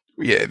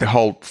the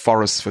whole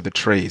forest for the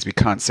trees. We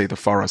can't see the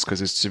forest because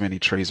there's too many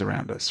trees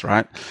around us,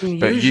 right?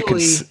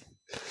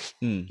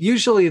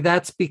 Usually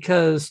that's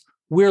because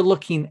we're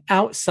looking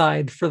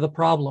outside for the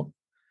problem.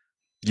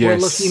 Yes. We're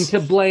looking to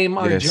blame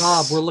our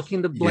job. We're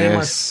looking to blame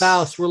our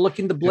spouse. We're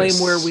looking to blame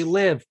where we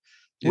live.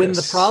 When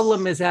the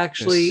problem is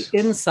actually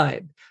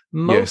inside.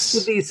 Most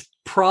of these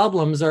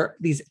problems are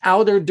these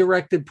outer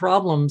directed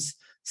problems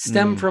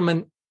stem from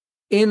an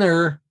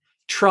inner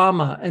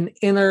trauma, an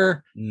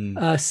inner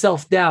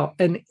self-doubt,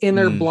 an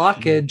inner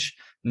blockage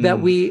that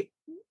we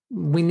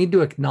need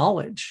to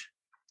acknowledge.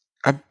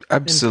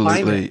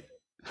 Absolutely.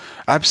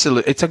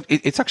 Absolutely.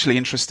 It's actually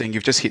interesting.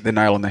 You've just hit the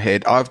nail on the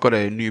head. I've got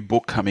a new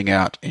book coming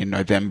out in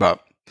November.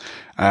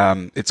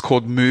 It's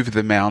called Move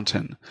the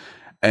Mountain.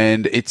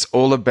 And it's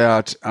all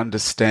about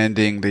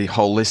understanding the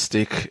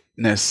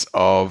holisticness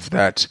of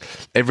that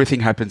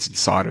everything happens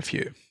inside of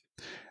you.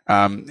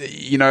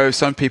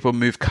 Some people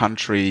move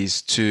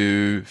countries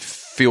to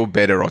feel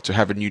better or to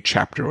have a new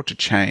chapter or to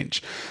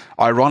change.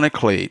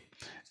 Ironically,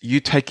 you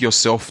take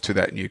yourself to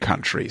that new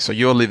country. So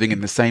you're living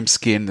in the same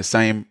skin, the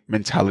same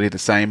mentality, the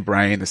same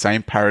brain, the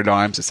same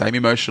paradigms, the same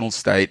emotional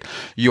state.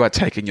 You are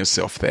taking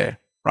yourself there,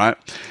 right?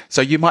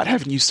 So you might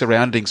have new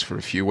surroundings for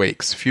a few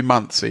weeks, a few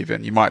months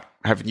even. You might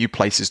have new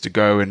places to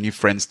go and new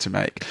friends to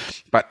make.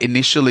 But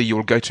initially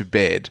you'll go to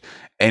bed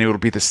and it'll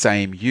be the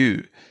same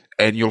you.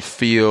 And you'll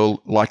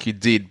feel like you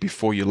did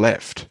before you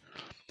left.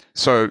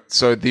 So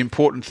the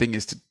important thing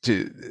is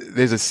to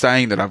there's a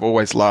saying that I've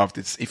always loved.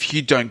 It's if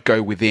you don't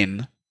go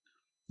within,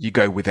 you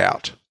go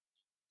without.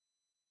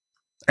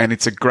 And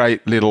it's a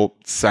great little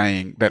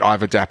saying that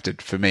I've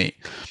adapted for me.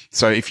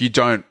 So if you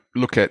don't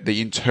look at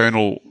the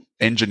internal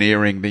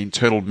engineering, the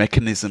internal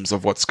mechanisms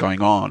of what's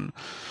going on,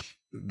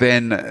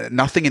 then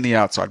nothing in the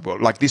outside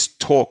world, like this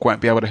talk,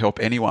 won't be able to help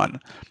anyone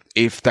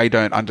if they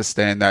don't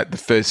understand that the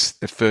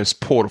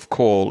first port of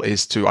call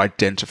is to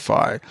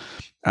identify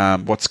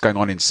what's going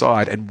on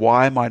inside and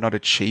why am I not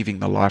achieving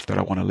the life that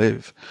I want to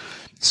live.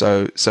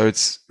 So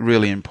it's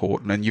really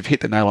important, and you've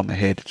hit the nail on the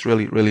head. It's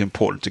really, really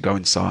important to go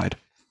inside.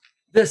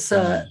 This,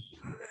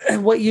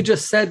 what you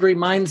just said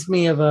reminds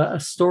me of a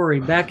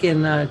story. Back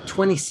in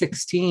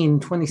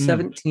 2016,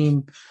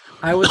 2017,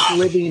 I was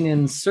living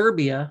in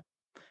Serbia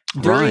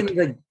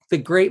during the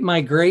Great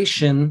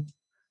Migration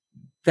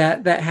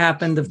that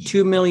happened of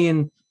 2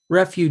 million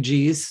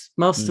refugees,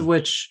 most of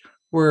which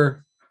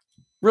were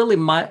really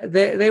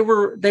they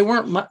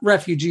weren't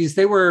refugees.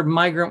 They were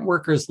migrant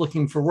workers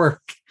looking for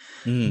work.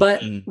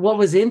 But what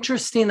was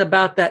interesting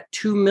about that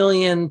 2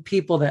 million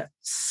people that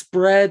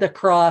spread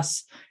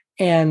across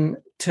and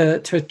to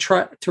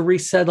try to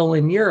resettle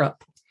in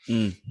Europe,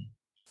 they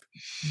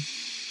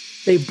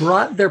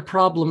brought their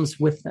problems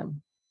with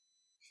them.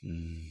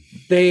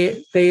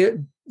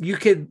 You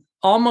could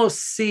almost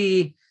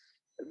see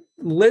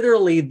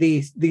literally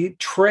the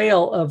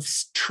trail of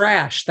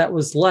trash that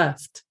was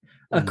left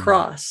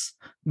across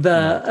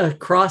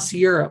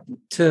Europe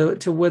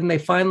to when they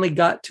finally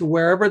got to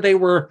wherever they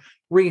were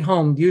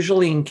rehomed,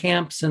 usually in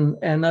camps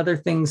and other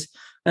things,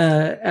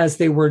 as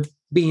they were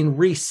being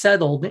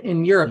resettled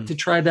in Europe to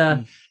try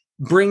to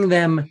bring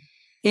them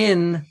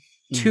in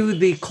to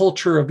the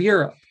culture of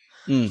Europe.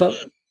 But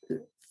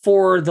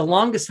for the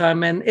longest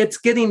time, and it's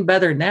getting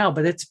better now,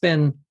 but it's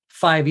been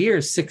 5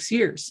 years, 6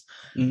 years.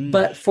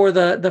 But for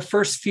the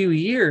first few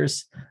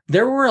years,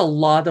 there were a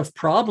lot of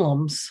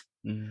problems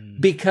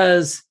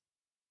because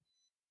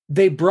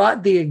they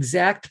brought the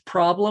exact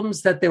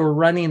problems that they were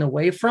running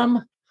away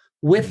from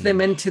with them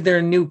into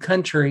their new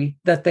country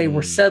that they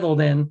were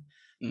settled in.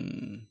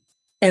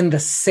 And the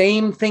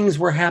same things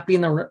were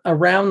happening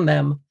around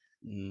them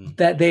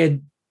that they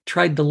had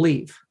tried to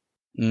leave.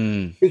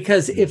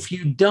 Because if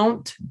you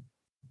don't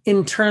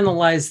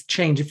internalize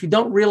change, if you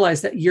don't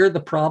realize that you're the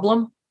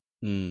problem,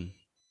 it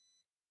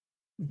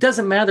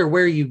doesn't matter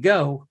where you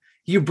go,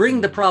 you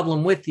bring the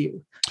problem with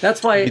you.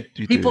 That's why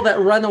people that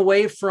run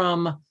away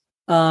from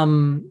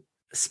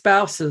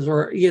spouses,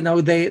 or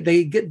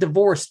they get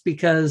divorced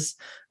because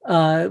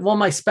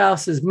my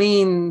spouse is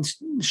mean,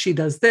 she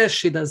does this,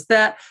 she does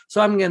that, so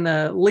I'm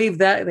gonna leave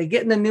that. They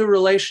get in a new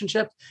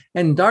relationship,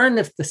 and darn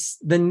if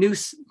the new,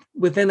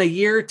 within a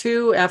year or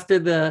two after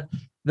the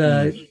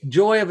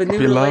joy of a new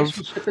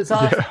relationship is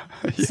off,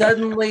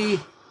 suddenly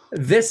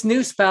this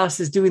new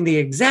spouse is doing the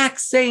exact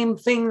same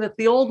thing that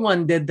the old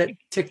one did that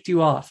ticked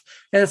you off.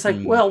 And it's like,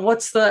 well,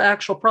 what's the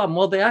actual problem?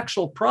 Well, the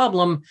actual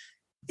problem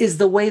is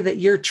the way that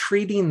you're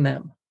treating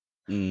them,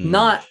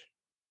 not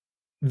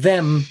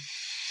them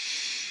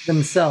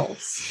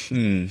themselves.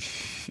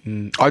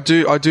 I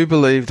do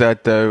believe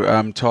that,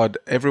 though, Todd,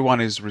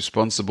 everyone is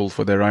responsible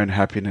for their own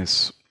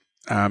happiness,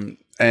 and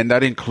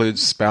that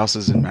includes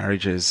spouses and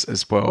marriages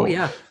as well. Oh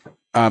yeah.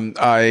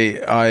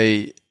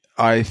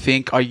 I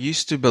think I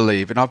used to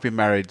believe, and I've been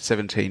married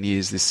 17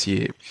 years this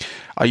year,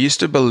 I used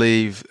to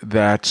believe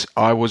that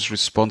I was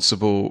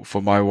responsible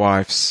for my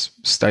wife's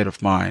state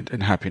of mind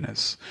and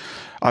happiness.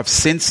 I've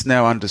since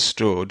now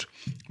understood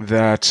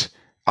that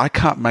I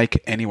can't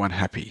make anyone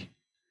happy.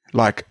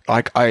 Like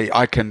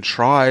I can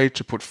try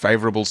to put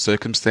favorable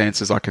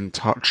circumstances. I can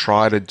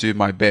try to do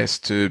my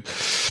best to,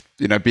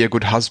 be a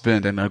good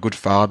husband and a good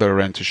father,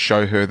 and to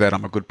show her that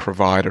I'm a good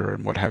provider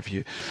and what have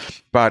you.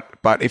 But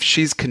if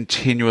she's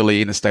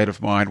continually in a state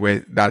of mind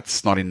where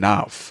that's not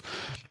enough,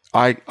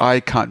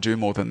 I can't do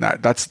more than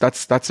that.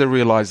 That's a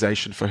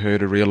realization for her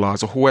to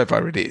realize, or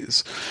whoever it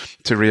is,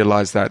 to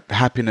realize that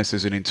happiness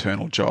is an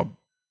internal job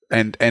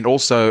and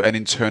also an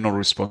internal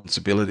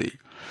responsibility.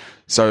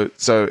 So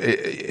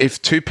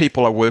if two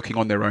people are working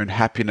on their own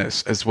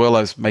happiness as well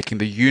as making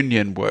the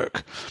union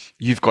work,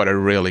 you've got a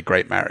really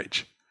great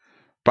marriage.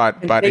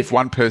 But if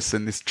one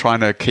person is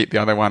trying to keep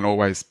the other one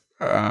always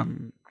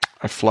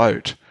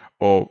afloat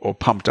or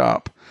pumped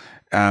up,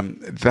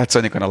 that's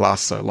only going to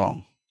last so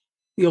long.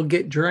 You'll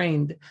get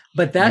drained.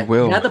 But that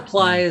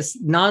applies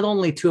not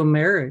only to a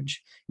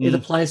marriage, it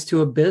applies to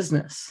a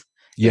business.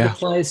 Yeah. It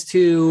applies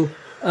to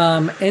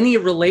any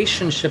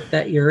relationship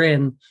that you're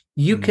in.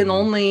 You can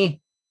only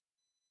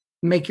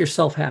make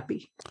yourself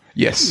happy.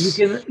 Yes.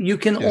 You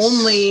can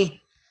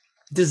only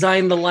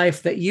design the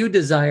life that you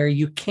desire.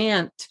 You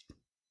can't.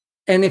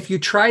 And if you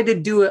try to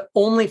do it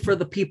only for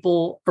the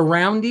people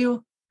around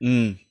you,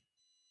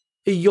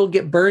 you'll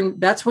get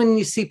burned. That's when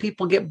you see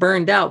people get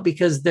burned out,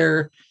 because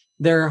their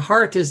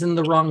heart is in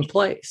the wrong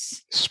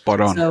place.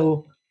 Spot on.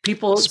 So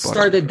people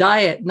start a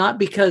diet, not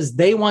because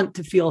they want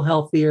to feel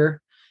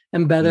healthier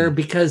and better,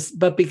 because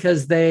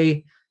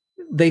they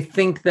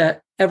think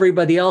that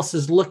everybody else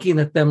is looking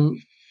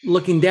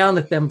down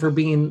at them for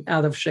being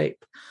out of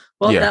shape.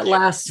 Well, that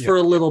lasts for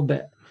a little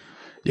bit.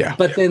 Yeah.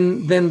 But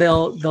then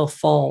they'll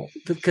fall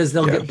because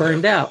they'll get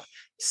burned out.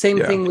 Same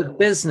thing with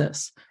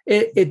business.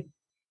 It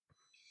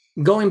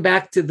going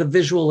back to the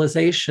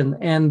visualization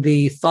and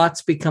the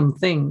thoughts become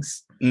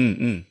things.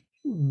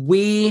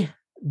 We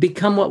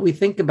become what we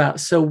think about.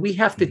 So we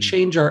have to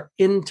change our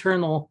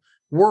internal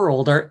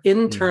world, our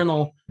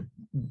internal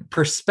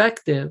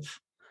perspective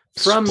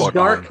from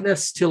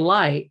darkness to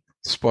light.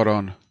 Spot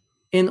on.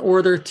 In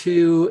order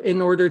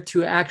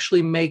to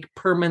actually make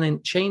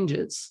permanent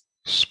changes.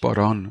 Spot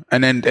on.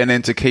 And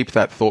then to keep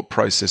that thought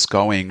process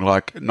going,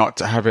 like not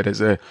to have it as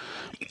a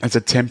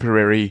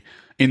temporary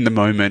in the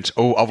moment.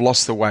 Oh, I've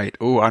lost the weight.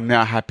 Oh, I'm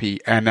now happy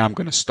and now I'm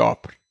going to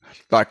stop.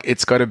 Like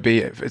it's got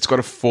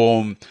to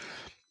form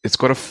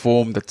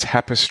the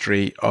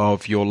tapestry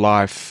of your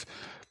life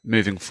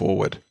moving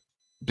forward.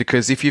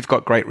 Because if you've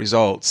got great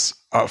results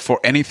for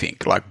anything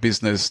like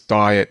business,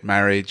 diet,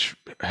 marriage,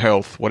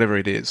 health, whatever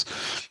it is,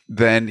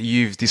 then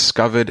you've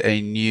discovered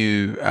a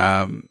new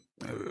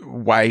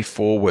way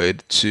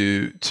forward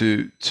to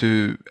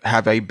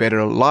have a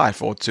better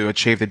life or to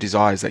achieve the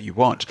desires that you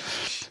want.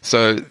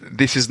 So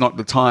this is not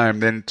the time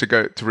then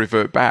to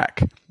revert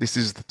back. This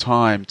is the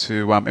time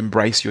to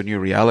embrace your new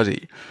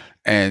reality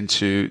and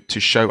to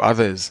show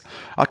others.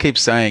 I keep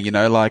saying,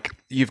 like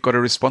you've got a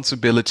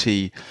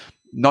responsibility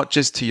not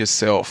just to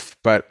yourself,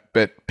 but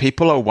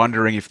people are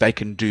wondering if they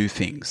can do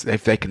things,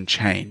 if they can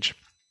change.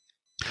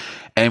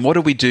 And what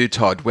do we do,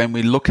 Todd, when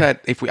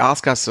if we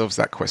ask ourselves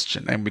that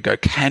question and we go,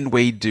 can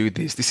we do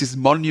this? This is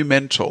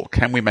monumental.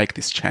 Can we make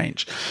this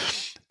change?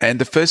 And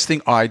the first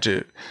thing I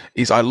do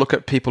is I look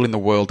at people in the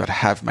world that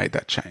have made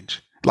that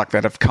change, like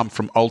that have come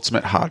from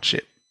ultimate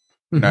hardship.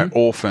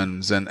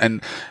 Orphans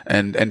and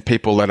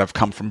people that have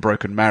come from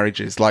broken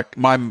marriages. Like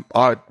my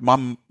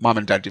mum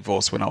and dad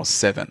divorced when I was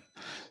 7.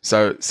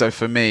 So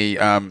for me,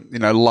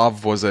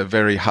 love was a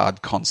very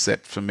hard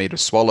concept for me to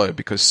swallow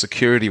because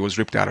security was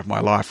ripped out of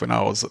my life when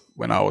I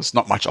was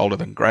not much older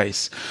than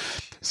Grace.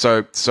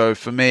 So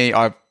for me,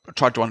 I've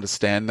tried to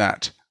understand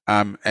that.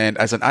 And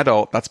as an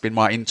adult, that's been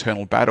my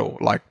internal battle,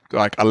 like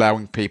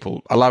allowing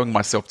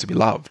myself to be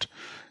loved,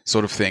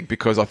 sort of thing,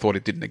 because I thought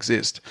it didn't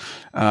exist.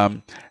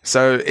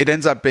 So it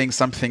ends up being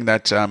something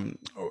that,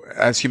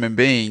 as human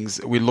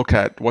beings, we look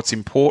at what's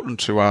important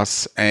to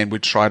us and we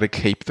try to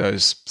keep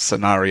those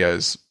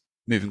scenarios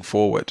moving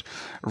forward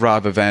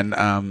rather than,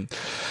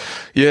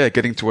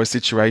 getting to a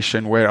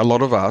situation where a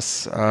lot of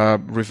us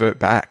revert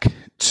back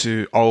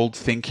to old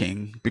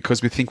thinking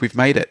because we think we've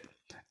made it.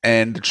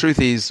 And the truth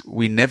is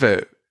we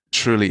never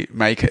truly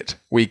make it.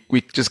 We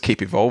just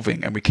keep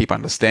evolving and we keep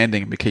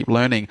understanding and we keep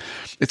learning.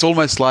 It's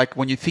almost like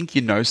when you think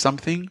you know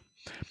something,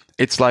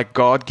 it's like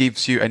God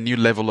gives you a new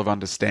level of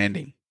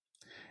understanding.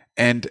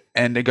 And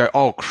they go,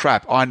 oh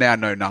crap, I now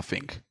know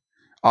nothing.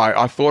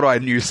 I thought I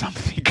knew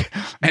something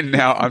and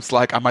now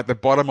I'm at the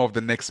bottom of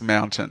the next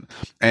mountain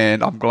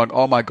and I'm going,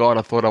 oh my God,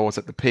 I thought I was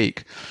at the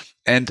peak.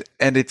 And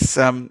it's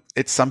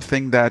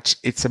something that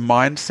it's a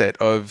mindset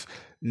of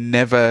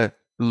never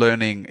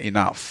learning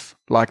enough.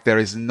 Like there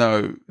is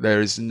no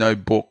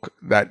book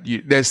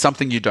there's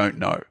something you don't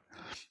know.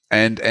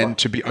 And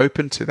to be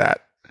open to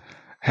that,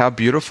 how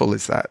beautiful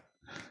is that?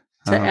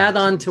 To add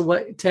on to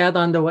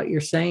what you're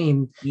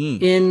saying,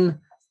 in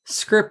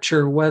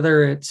scripture,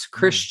 whether it's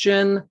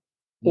Christian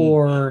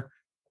or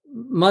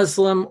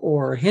Muslim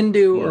or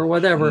Hindu or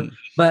whatever,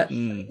 but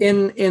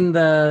in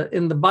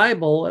the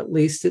Bible, at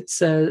least it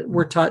says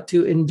we're taught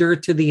to endure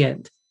to the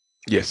end.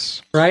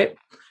 Yes. Right?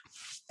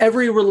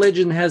 Every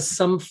religion has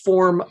some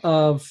form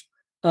of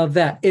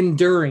that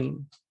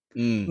enduring.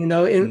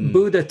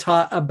 Buddha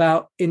taught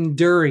about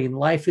enduring.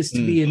 Life is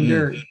to be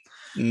endured.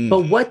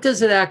 But what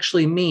does it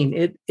actually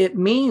mean? It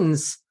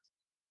means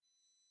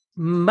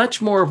much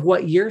more of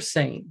what you're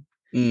saying.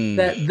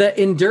 That the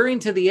enduring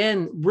to the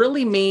end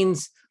really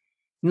means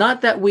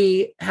not that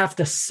we have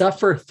to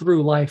suffer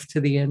through life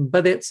to the end,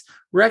 but it's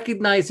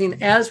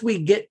recognizing as we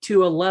get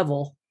to a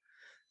level,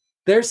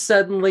 there's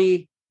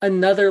suddenly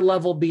another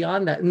level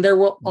beyond that. And there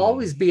will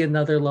always be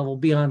another level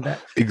beyond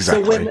that.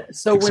 Exactly.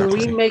 So when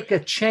we make a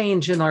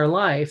change in our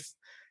life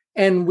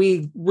and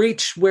we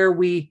reach where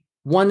we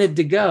wanted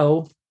to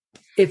go,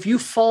 if you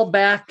fall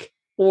back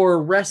or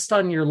rest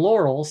on your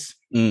laurels,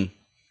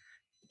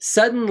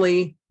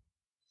 suddenly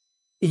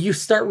you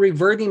start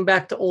reverting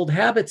back to old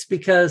habits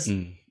because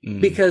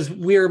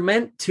we're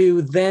meant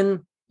to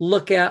then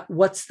look at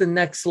what's the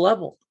next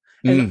level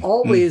and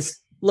always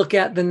look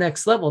at the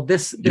next level.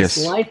 This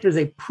life is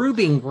a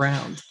proving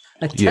ground,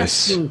 a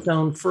testing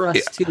zone for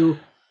us to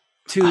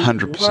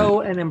 100%.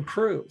 Grow and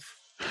improve.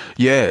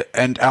 Yeah,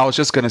 and I was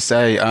just going to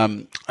say,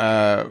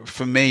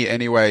 for me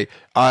anyway,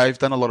 I've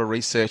done a lot of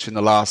research in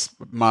the last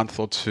month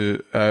or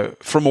two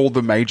from all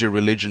the major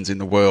religions in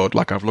the world.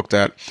 Like I've looked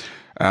at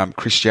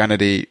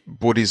Christianity,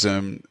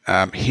 Buddhism,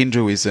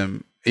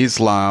 Hinduism,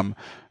 Islam,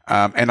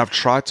 and I've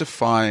tried to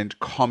find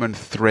common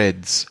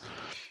threads.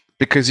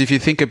 Because if you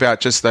think about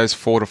just those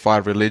 4 to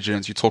 5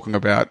 religions, you're talking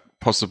about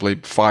possibly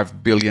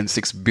 5 billion,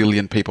 6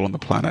 billion people on the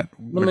planet.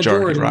 The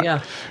majority, right?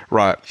 Yeah.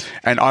 Right.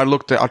 And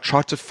I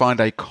tried to find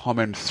a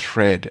common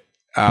thread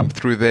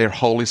through their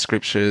holy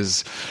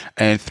scriptures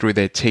and through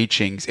their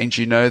teachings. And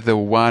you know, the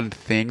one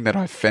thing that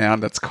I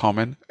found that's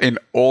common in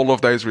all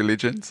of those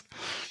religions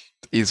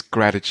is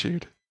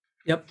gratitude.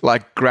 Yep.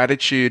 Like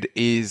gratitude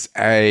is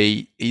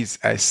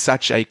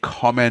such a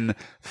common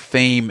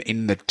theme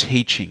in the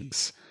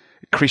teachings.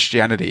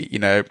 Christianity, you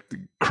know,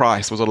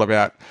 Christ was all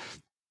about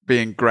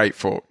being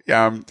grateful.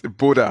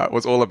 Buddha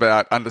was all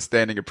about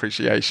understanding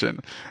appreciation.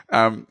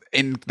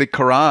 In the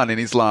Quran, in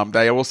Islam,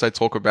 they also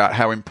talk about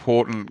how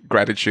important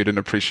gratitude and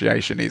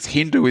appreciation is.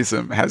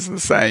 Hinduism has the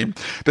same.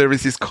 There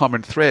is this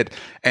common thread.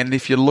 And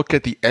if you look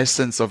at the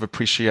essence of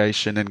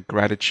appreciation and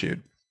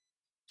gratitude,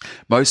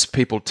 most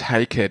people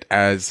take it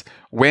as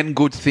when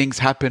good things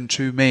happen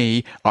to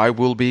me, I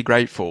will be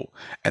grateful.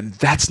 And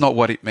that's not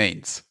what it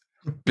means.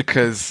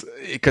 Because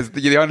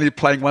you're only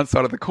playing one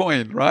side of the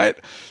coin, right?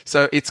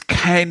 So it's,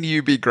 can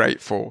you be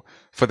grateful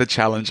for the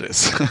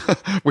challenges,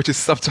 which is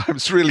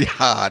sometimes really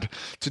hard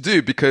to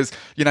do because,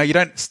 you know, you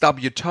don't stub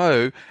your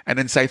toe and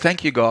then say,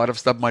 thank you, God, I've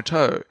stubbed my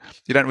toe.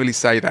 You don't really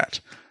say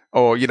that.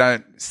 Or you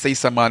don't see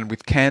someone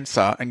with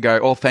cancer and go,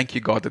 oh, thank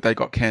you, God, that they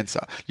got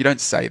cancer. You don't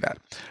say that.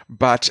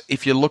 But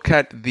if you look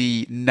at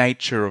the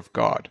nature of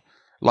God,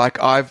 like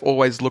I've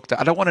always looked at,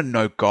 I don't want to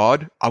know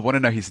God. I want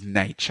to know his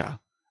nature.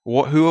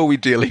 Who are we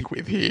dealing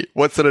with here?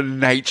 What sort of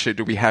nature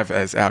do we have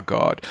as our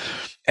God?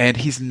 And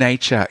his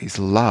nature is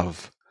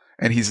love.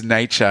 And his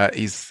nature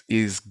is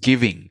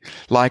giving.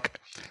 Like,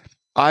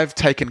 I've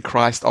taken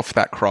Christ off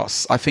that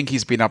cross. I think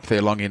he's been up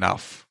there long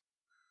enough.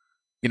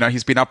 You know,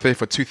 he's been up there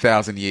for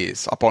 2,000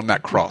 years, up on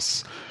that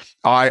cross.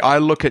 I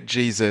look at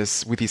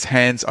Jesus with his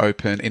hands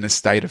open in a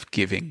state of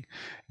giving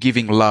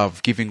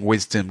love, giving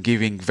wisdom,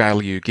 giving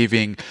value,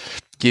 giving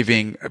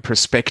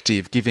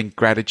perspective, giving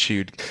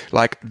gratitude.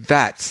 Like,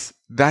 that's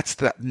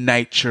the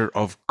nature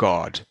of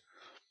God.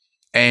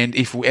 And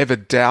if we ever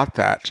doubt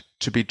that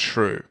to be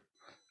true,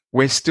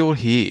 we're still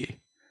here.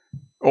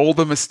 All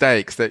the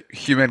mistakes that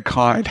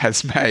humankind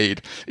has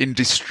made in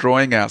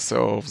destroying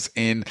ourselves,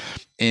 in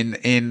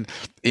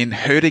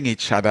hurting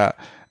each other.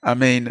 I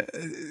mean,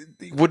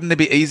 wouldn't it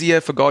be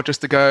easier for God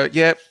just to go,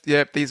 yep,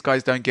 these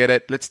guys don't get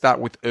it. Let's start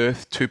with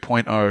Earth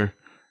 2.0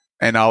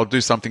 and I'll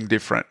do something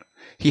different.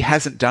 He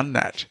hasn't done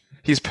that.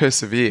 He's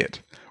persevered.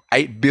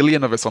 8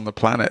 billion of us on the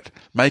planet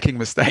making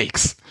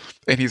mistakes.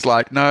 And he's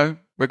like, no,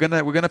 we're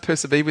gonna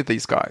persevere with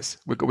these guys.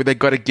 They've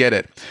got to get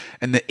it.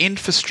 And the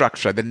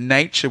infrastructure, the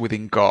nature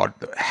within God,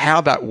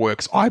 how that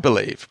works, I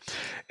believe,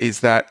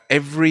 is that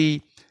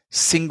every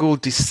single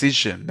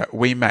decision that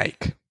we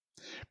make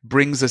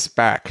brings us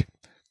back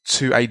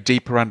to a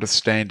deeper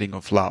understanding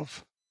of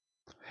love.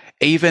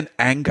 Even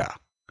anger.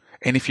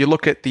 And if you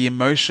look at the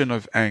emotion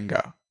of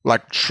anger,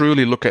 like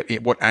truly look at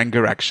it, what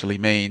anger actually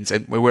means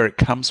and where it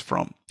comes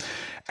from.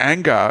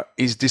 Anger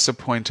is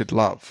disappointed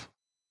love.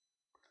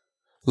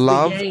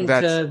 Love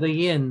that's the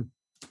yin.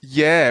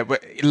 Yeah,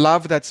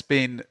 love that's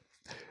been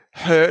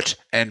hurt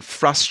and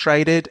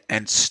frustrated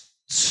and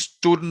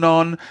stood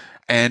on,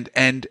 and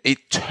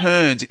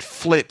it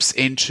flips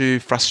into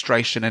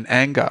frustration and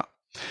anger.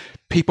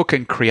 People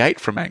can create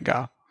from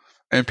anger,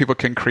 and people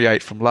can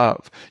create from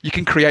love. You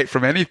can create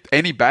from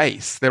any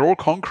base. They're all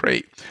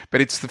concrete,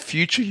 but it's the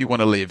future you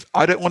want to live.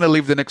 I don't want to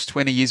live the next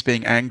 20 years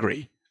being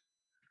angry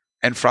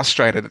and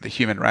frustrated at the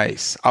human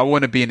race. I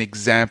want to be an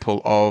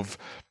example of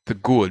the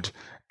good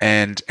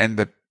and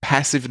the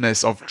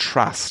passiveness of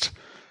trust.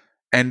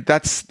 And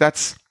that's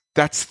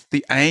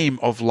the aim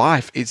of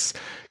life is,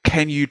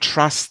 can you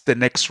trust the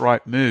next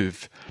right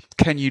move?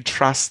 Can you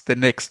trust the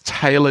next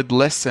tailored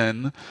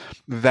lesson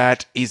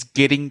that is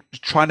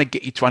trying to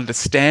get you to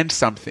understand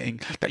something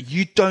that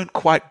you don't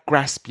quite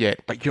grasp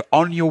yet, but you're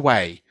on your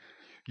way.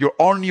 You're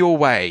on your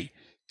way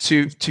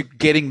to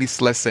getting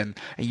this lesson,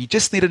 and you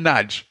just need a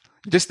nudge.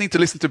 You just need to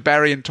listen to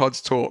Barry and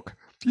Todd's talk.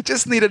 You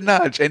just need a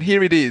nudge. And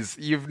here it is.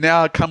 You've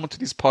now come onto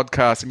this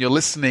podcast and you're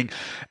listening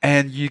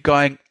and you're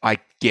going, I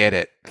get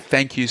it.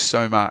 Thank you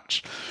so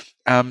much.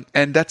 And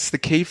that's the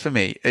key for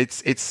me.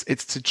 It's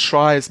to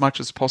try as much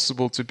as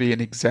possible to be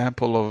an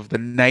example of the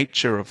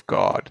nature of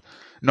God,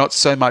 not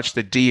so much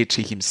the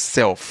deity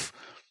himself,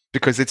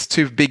 because it's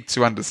too big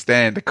to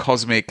understand the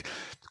cosmic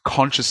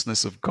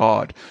consciousness of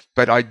God.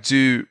 But I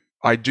do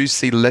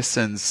see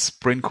lessons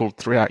sprinkled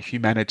throughout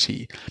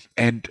humanity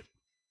and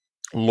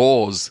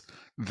laws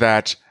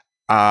that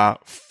are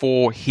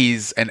for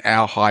his and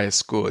our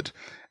highest good.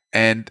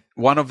 And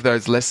one of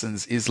those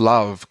lessons is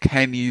love.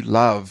 Can you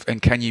love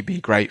and can you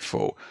be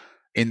grateful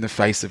in the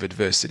face of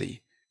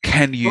adversity?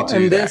 Can you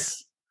do that?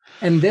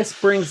 And this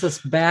brings us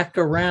back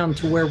around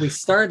to where we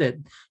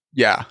started.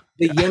 Yeah.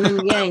 The yin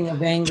and yang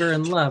of anger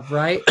and love,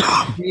 right?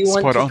 Do you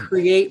want to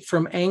create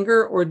from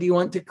anger or do you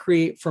want to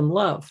create from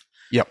love?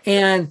 Yep.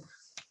 And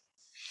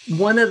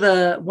one of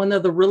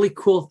the really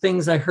cool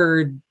things I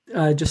heard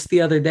just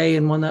the other day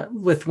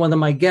with one of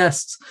my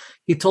guests,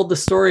 he told the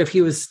story of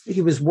he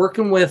was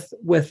working with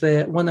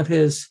one of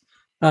his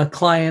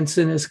clients,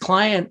 and his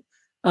client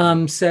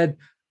said,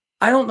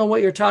 I don't know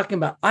what you're talking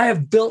about. I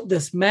have built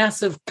this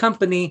massive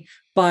company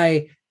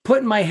by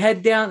putting my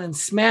head down and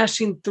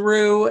smashing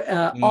through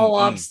all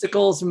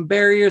obstacles and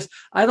barriers.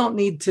 I don't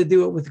need to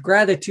do it with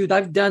gratitude.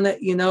 I've done it,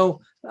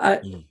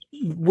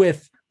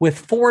 with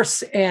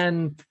force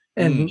and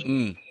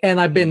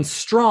I've been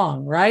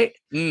strong, right?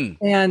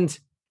 And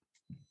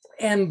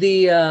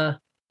the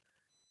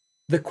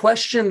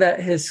question that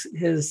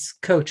his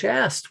coach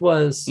asked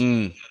was,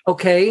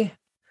 okay,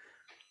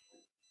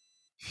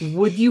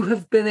 would you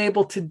have been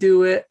able to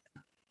do it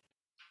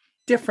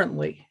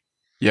differently?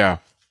 Yeah.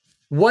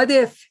 What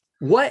if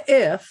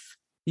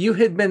you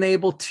had been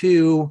able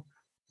to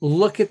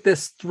look at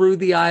this through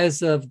the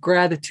eyes of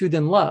gratitude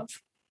and love?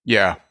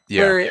 Yeah.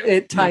 Where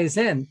it ties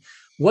in.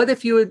 What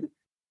if you had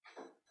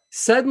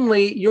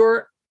suddenly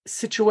your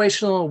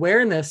situational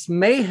awareness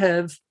may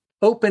have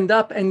opened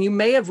up and you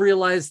may have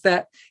realized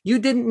that you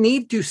didn't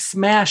need to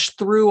smash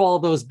through all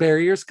those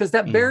barriers because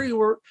that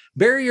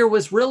barrier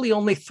was really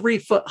only 3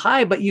 foot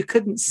high, but you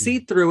couldn't see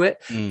through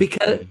it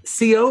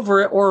see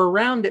over it or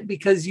around it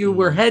because you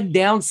were head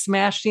down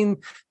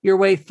smashing your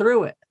way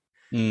through it.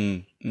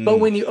 But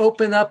when you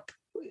open up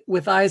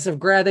with eyes of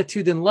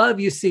gratitude and love,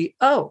 you see,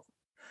 oh,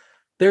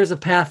 there's a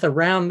path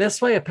around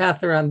this way, a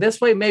path around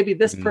this way. Maybe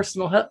this person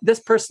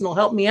will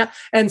help me out.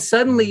 And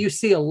suddenly you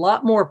see a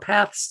lot more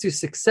paths to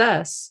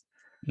success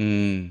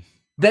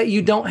that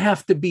you don't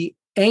have to be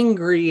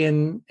angry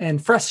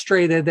and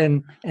frustrated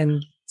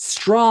and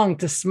strong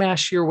to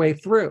smash your way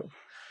through.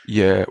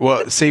 Yeah.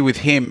 Well, see, with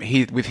him,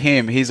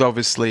 he's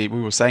obviously,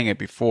 we were saying it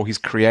before, he's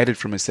created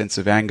from a sense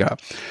of anger.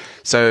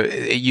 So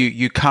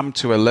you come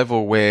to a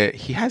level where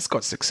he has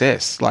got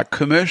success, like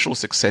commercial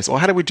success. Or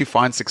how do we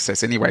define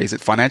success anyway? Is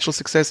it financial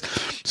success?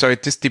 So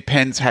it just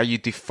depends how you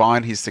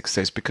define his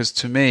success. Because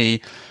to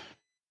me,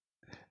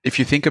 if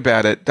you think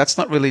about it, that's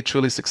not really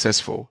truly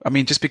successful. I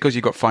mean, just because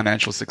you got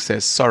financial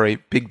success, sorry,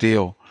 big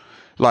deal.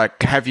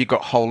 Like, have you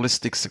got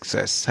holistic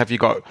success? Have you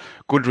got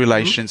good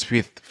relations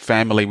with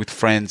family, with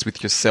friends,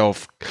 with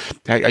yourself?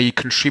 Are you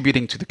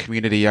contributing to the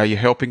community? Are you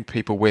helping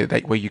people where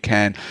you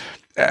can?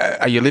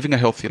 Are you living a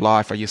healthy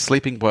life? Are you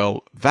sleeping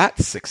well?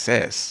 That's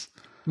success.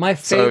 My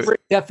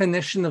favorite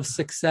definition of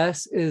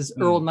success is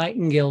Earl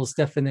Nightingale's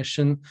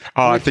definition.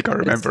 Oh, I think I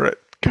remember it.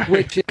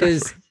 Which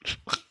is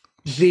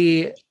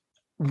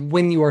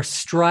when you are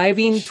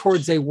striving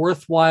towards a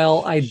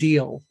worthwhile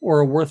ideal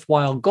or a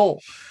worthwhile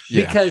goal,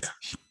 because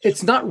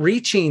it's not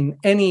reaching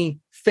any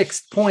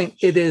fixed point.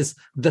 It is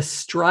the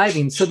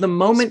striving. So the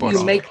moment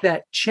you make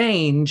that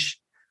change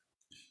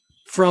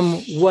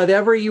from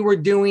whatever you were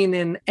doing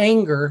in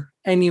anger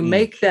and you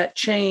make that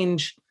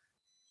change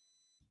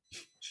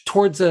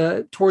towards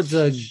a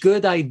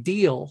good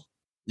ideal,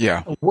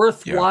 a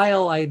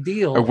worthwhile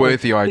ideal, a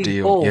worthy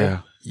ideal, goal,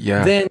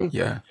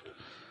 then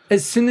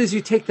as soon as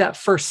you take that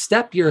first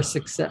step, you're a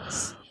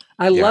success.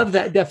 I love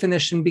that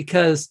definition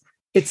because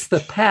it's the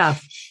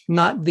path,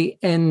 not the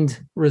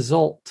end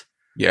result.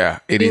 Yeah,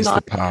 it is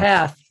the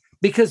path.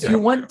 Because you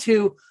want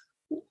to.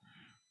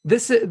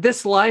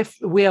 This life,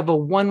 we have a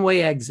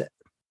one-way exit.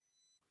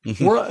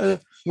 We're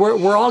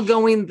all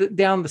going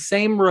down the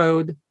same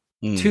road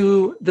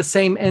to the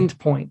same end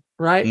point,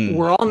 right?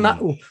 We're all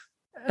not.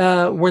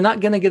 We're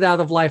not going to get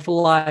out of life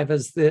alive,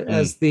 as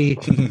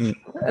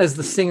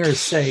the singers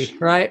say,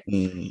 right?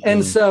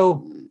 And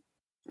so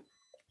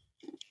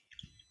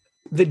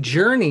the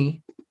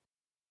journey,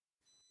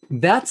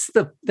 that's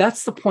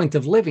the point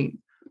of living.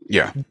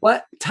 Yeah.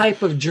 What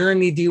type of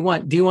journey do you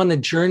want? Do you want a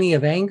journey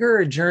of anger or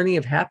a journey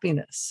of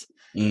happiness?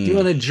 Do you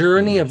want a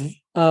journey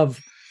of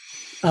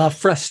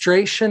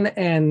frustration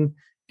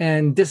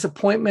and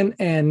disappointment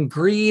and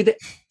greed,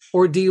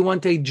 or do you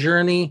want a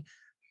journey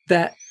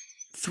that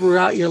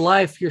throughout your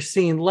life you're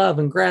seeing love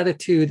and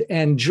gratitude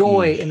and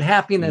joy and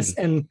happiness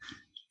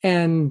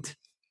and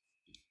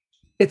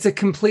it's a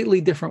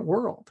completely different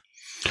world?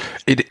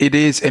 It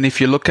is. And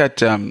if you look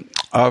at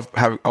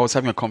I was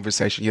having a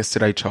conversation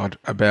yesterday, Todd,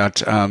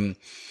 about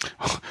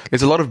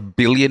there's a lot of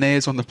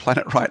billionaires on the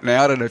planet right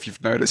now. I don't know if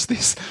you've noticed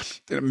this.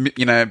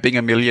 Being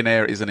a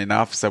millionaire isn't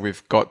enough, so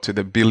we've got to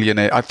the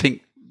billionaire. I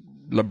think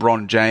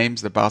LeBron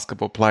James, the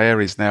basketball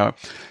player, is now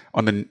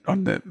on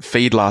the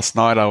feed last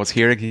night. I was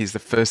hearing he's the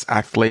first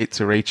athlete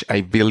to reach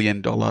 $1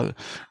 billion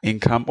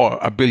income or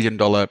 $1 billion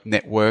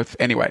net worth.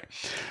 Anyway,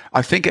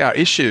 I think our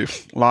issue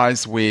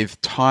lies with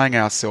tying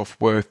our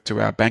self-worth to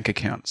our bank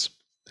accounts.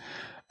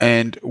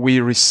 And we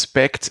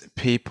respect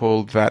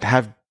people that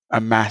have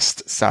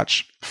amassed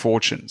such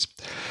fortunes.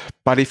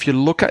 But if you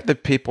look at the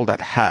people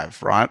that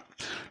have, right,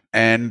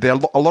 and a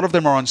lot of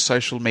them are on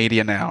social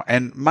media now,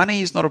 and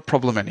money is not a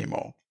problem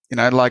anymore.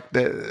 Like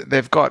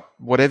they've got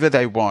whatever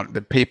they want,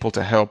 the people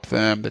to help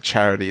them, the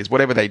charities,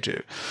 whatever they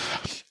do.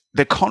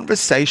 The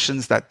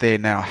conversations that they're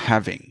now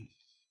having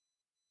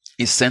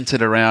is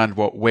centered around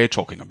what we're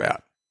talking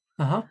about.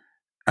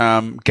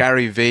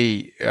 Gary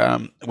Vee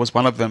was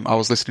one of them I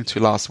was listening to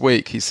last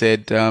week. He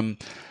said the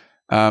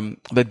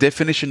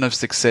definition of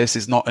success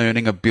is not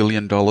earning $1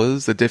 billion.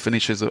 The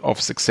definition of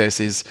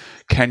success is,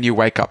 can you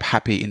wake up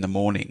happy in the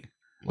morning?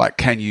 Like,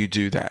 can you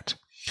do that?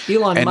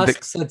 Elon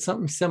Musk said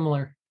something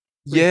similar.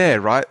 Yeah,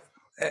 right.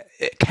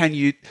 Can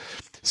you?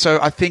 So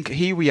I think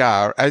here we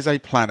are as a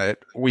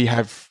planet. We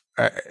have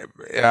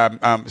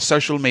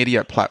social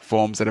media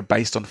platforms that are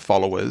based on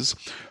followers.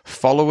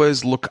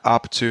 Followers look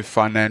up to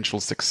financial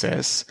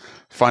success.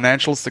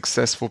 Financial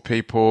successful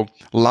people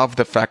love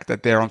the fact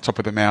that they're on top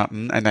of the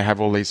mountain and they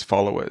have all these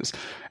followers.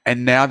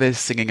 And now they're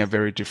singing a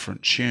very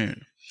different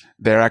tune.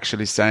 They're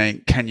actually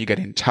saying, can you get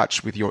in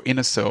touch with your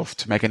inner self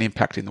to make an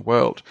impact in the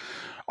world?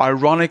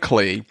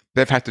 Ironically,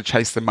 they've had to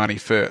chase the money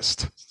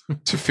first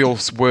to feel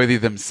worthy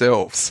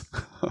themselves.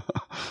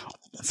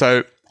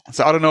 So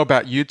I don't know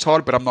about you,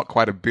 Todd, but I'm not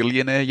quite a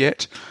billionaire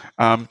yet.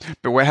 But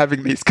we're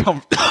having these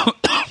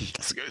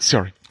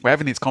we're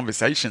having these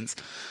conversations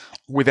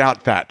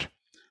without that.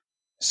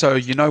 So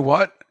you know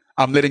what?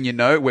 I'm letting you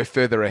know we're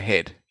further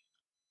ahead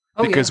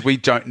because we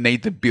don't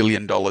need the $1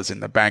 billion in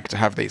the bank to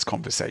have these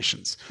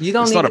conversations. You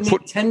don't need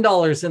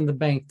 $10 in the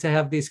bank to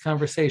have these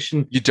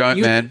conversations. You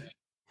don't, man.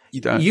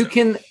 You don't. You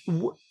can,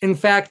 in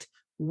fact,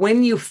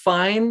 when you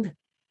find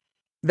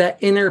that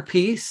inner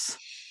peace,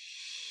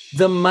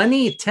 the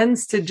money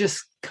tends to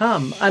just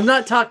come. I'm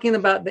not talking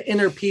about the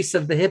inner peace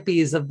of the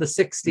hippies of the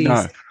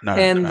 60s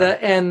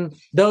and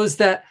those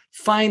that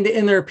find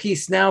inner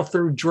peace now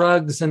through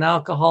drugs and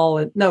alcohol.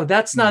 And no,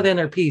 that's not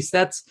inner peace.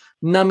 That's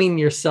numbing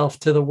yourself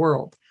to the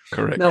world.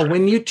 Correct. No,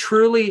 when you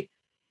truly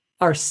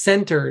are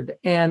centered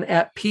and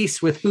at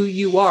peace with who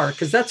you are,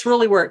 because that's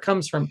really where it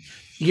comes from.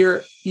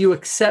 You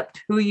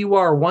accept who you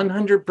are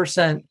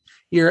 100%.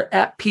 You're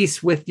at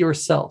peace with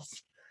yourself.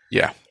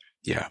 Yeah.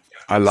 Yeah.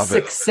 I love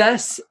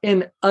Success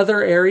in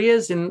other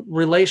areas, in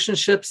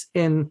relationships,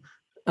 in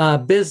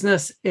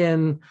business,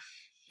 in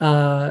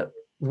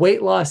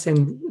weight loss,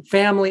 in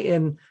family,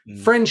 in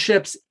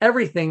friendships,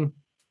 everything.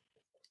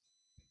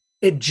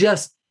 It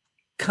just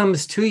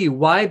comes to you.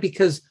 Why?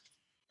 Because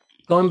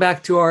going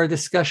back to our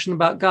discussion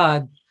about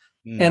God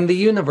and the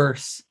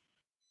universe,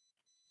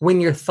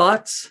 when your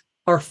thoughts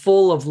are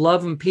full of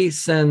love and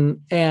peace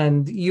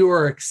and you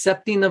are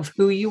accepting of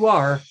who you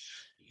are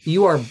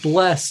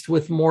blessed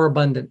with more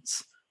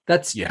abundance.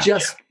 That's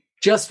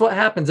just what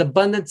happens.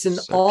 Abundance in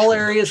all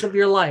areas of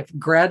your life.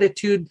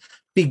 Gratitude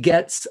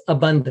begets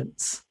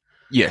abundance.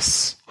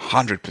 Yes,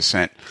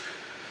 100%.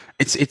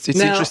 It's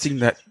now, interesting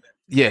that.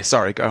 Yeah,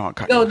 sorry. Go on.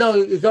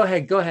 No, go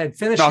ahead.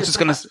 Finish. No, I was just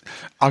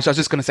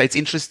going to say it's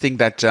interesting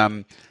that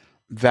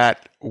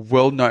that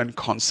well-known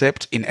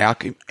concept in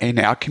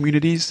our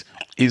communities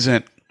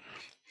isn't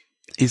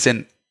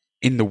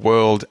in the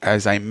world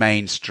as a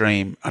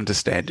mainstream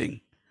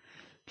understanding.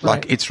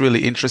 Like It's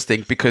really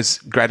interesting because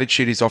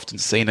gratitude is often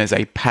seen as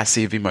a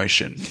passive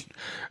emotion,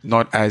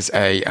 not as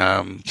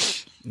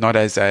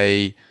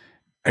a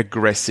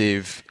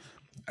aggressive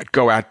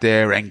go out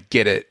there and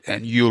get it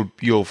and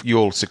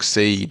you'll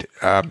succeed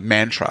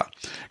mantra.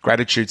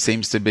 Gratitude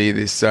seems to be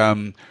this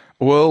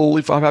well,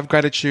 if I have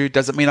gratitude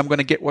doesn't mean I'm going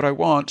to get what I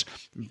want,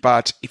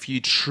 but if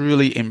you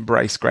truly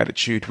embrace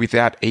gratitude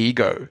without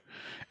ego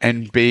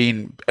and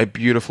being a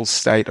beautiful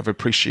state of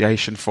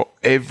appreciation for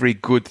every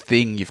good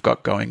thing you've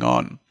got going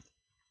on,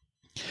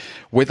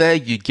 whether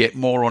you get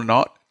more or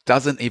not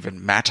doesn't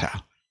even matter.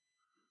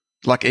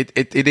 Like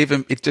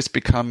it just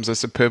becomes a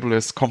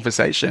superfluous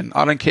conversation.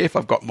 I don't care if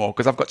I've got more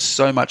because I've got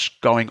so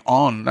much going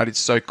on that it's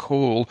so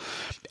cool.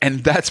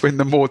 And that's when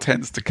the more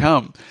tends to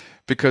come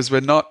because we're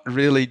not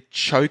really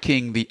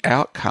choking the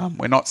outcome.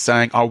 We're not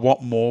saying, I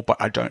want more,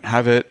 but I don't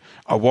have it.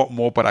 I want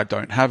more, but I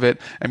don't have it.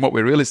 And what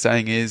we're really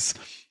saying is,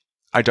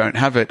 I don't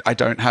have it. I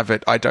don't have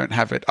it. I don't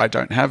have it. I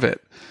don't have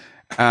it.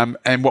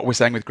 And what we're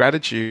saying with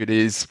gratitude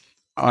is,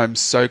 I'm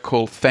so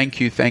cool. Thank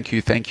you, thank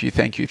you, thank you,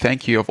 thank you,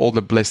 thank you of all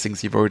the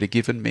blessings you've already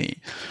given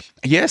me.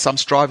 Yes, I'm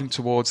striving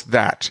towards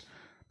that.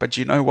 But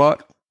you know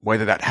what?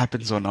 Whether that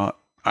happens or not,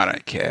 I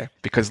don't care.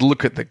 Because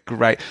look at the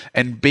great...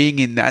 And being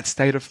in that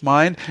state of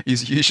mind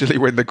is usually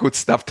when the good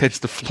stuff tends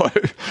to flow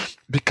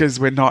because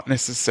we're not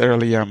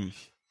necessarily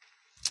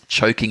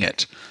choking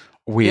it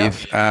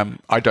with,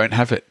 I don't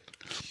have it.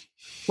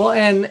 Well,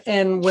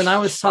 and when I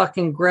was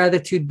talking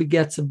gratitude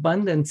begets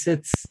abundance,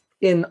 it's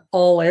in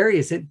all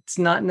areas. It's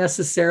not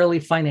necessarily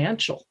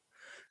financial.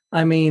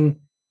 I mean,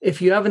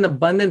 if you have an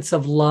abundance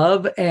of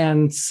love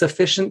and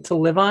sufficient to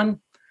live on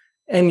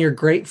and you're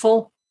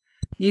grateful,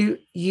 you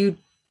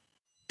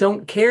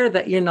don't care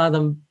that you're not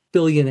a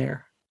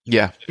billionaire.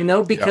 Yeah.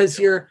 Because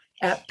you're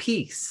at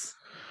peace.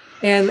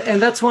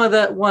 And that's one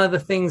of the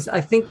things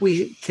I think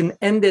we can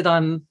end it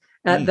on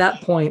at that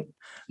point.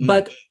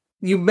 But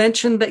you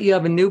mentioned that you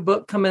have a new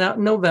book coming out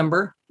in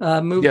November,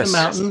 Move the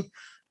Mountain.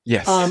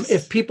 Yes.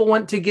 If people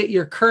want to get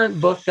your current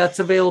book, that's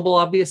available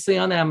obviously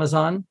on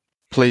Amazon.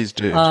 Please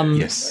do.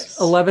 Yes.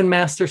 11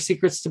 Master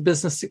Secrets to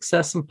Business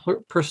Success and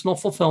Personal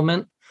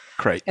Fulfillment.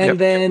 Great. And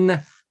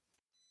then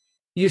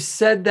you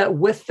said that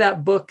with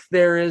that book,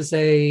 there is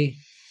you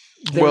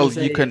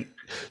can.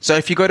 So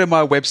if you go to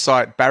my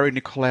website,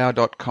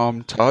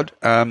 barrynicolaou.com, Todd,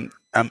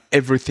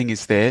 everything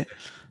is there.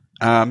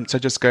 So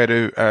just go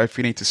to, if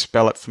you need to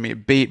spell it for me,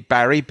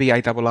 Barry,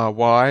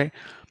 Barrry,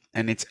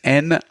 and it's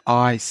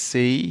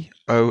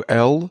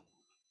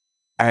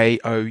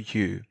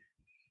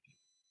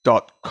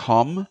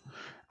NICOLAOU.com.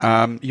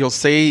 You'll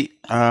see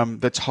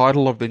the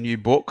title of the new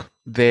book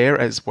there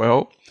as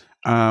well.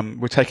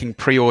 We're taking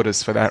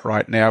pre-orders for that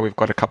right now. We've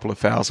got a couple of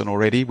thousand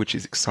already, which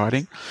is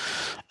exciting.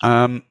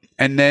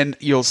 And then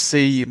you'll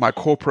see my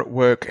corporate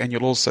work, and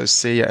you'll also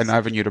see an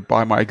avenue to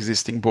buy my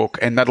existing book,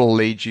 and that'll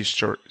lead you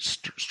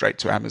straight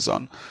to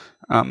Amazon.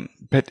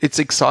 But it's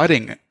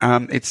exciting.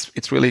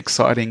 It's really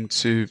exciting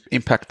to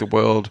impact the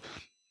world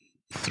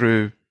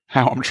through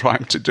how I'm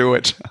trying to do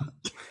it.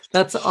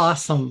 That's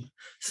awesome.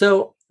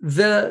 So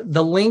the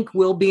link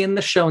will be in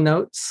the show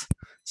notes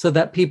so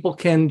that people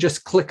can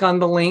just click on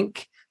the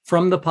link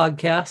from the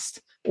podcast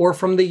or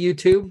from the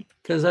YouTube,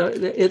 because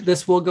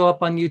this will go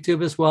up on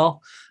YouTube as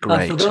well.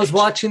 For those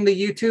watching the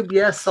YouTube,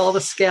 yes, all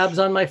the scabs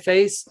on my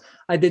face.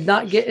 I did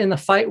not get in a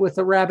fight with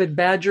a rabid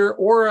badger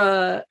or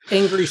a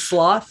angry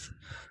sloth.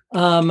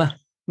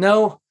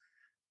 No,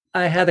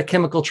 I had a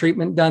chemical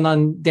treatment done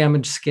on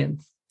damaged skin.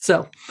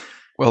 So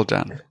well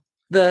done.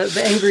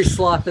 The angry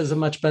sloth is a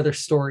much better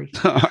story.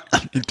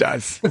 It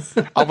does.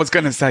 I was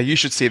going to say, you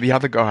should see the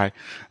other guy.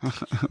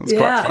 It was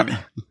quite funny.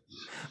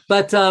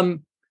 But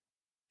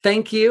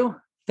thank you.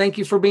 Thank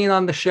you for being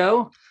on the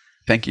show.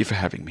 Thank you for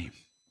having me.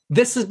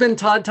 This has been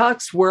Todd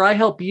Talks, where I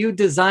help you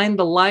design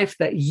the life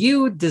that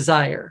you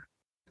desire.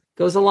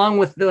 Goes along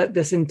with what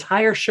this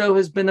entire show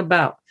has been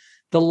about,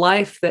 the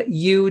life that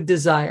you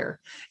desire.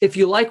 If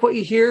you like what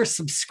you hear,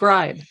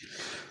 subscribe,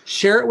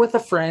 share it with a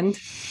friend.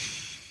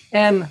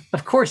 And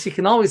of course, you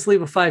can always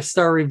leave a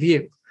 5-star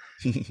review.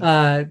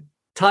 Todd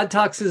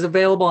Talks is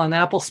available on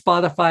Apple,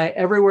 Spotify,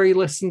 everywhere you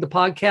listen to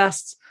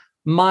podcasts.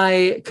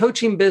 My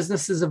coaching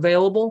business is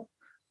available.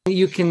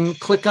 You can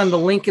click on the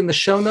link in the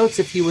show notes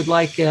if you would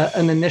like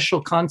an initial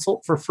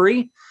consult for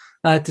free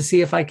to see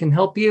if I can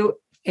help you.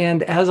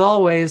 And as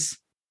always,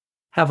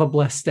 have a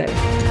blessed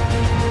day.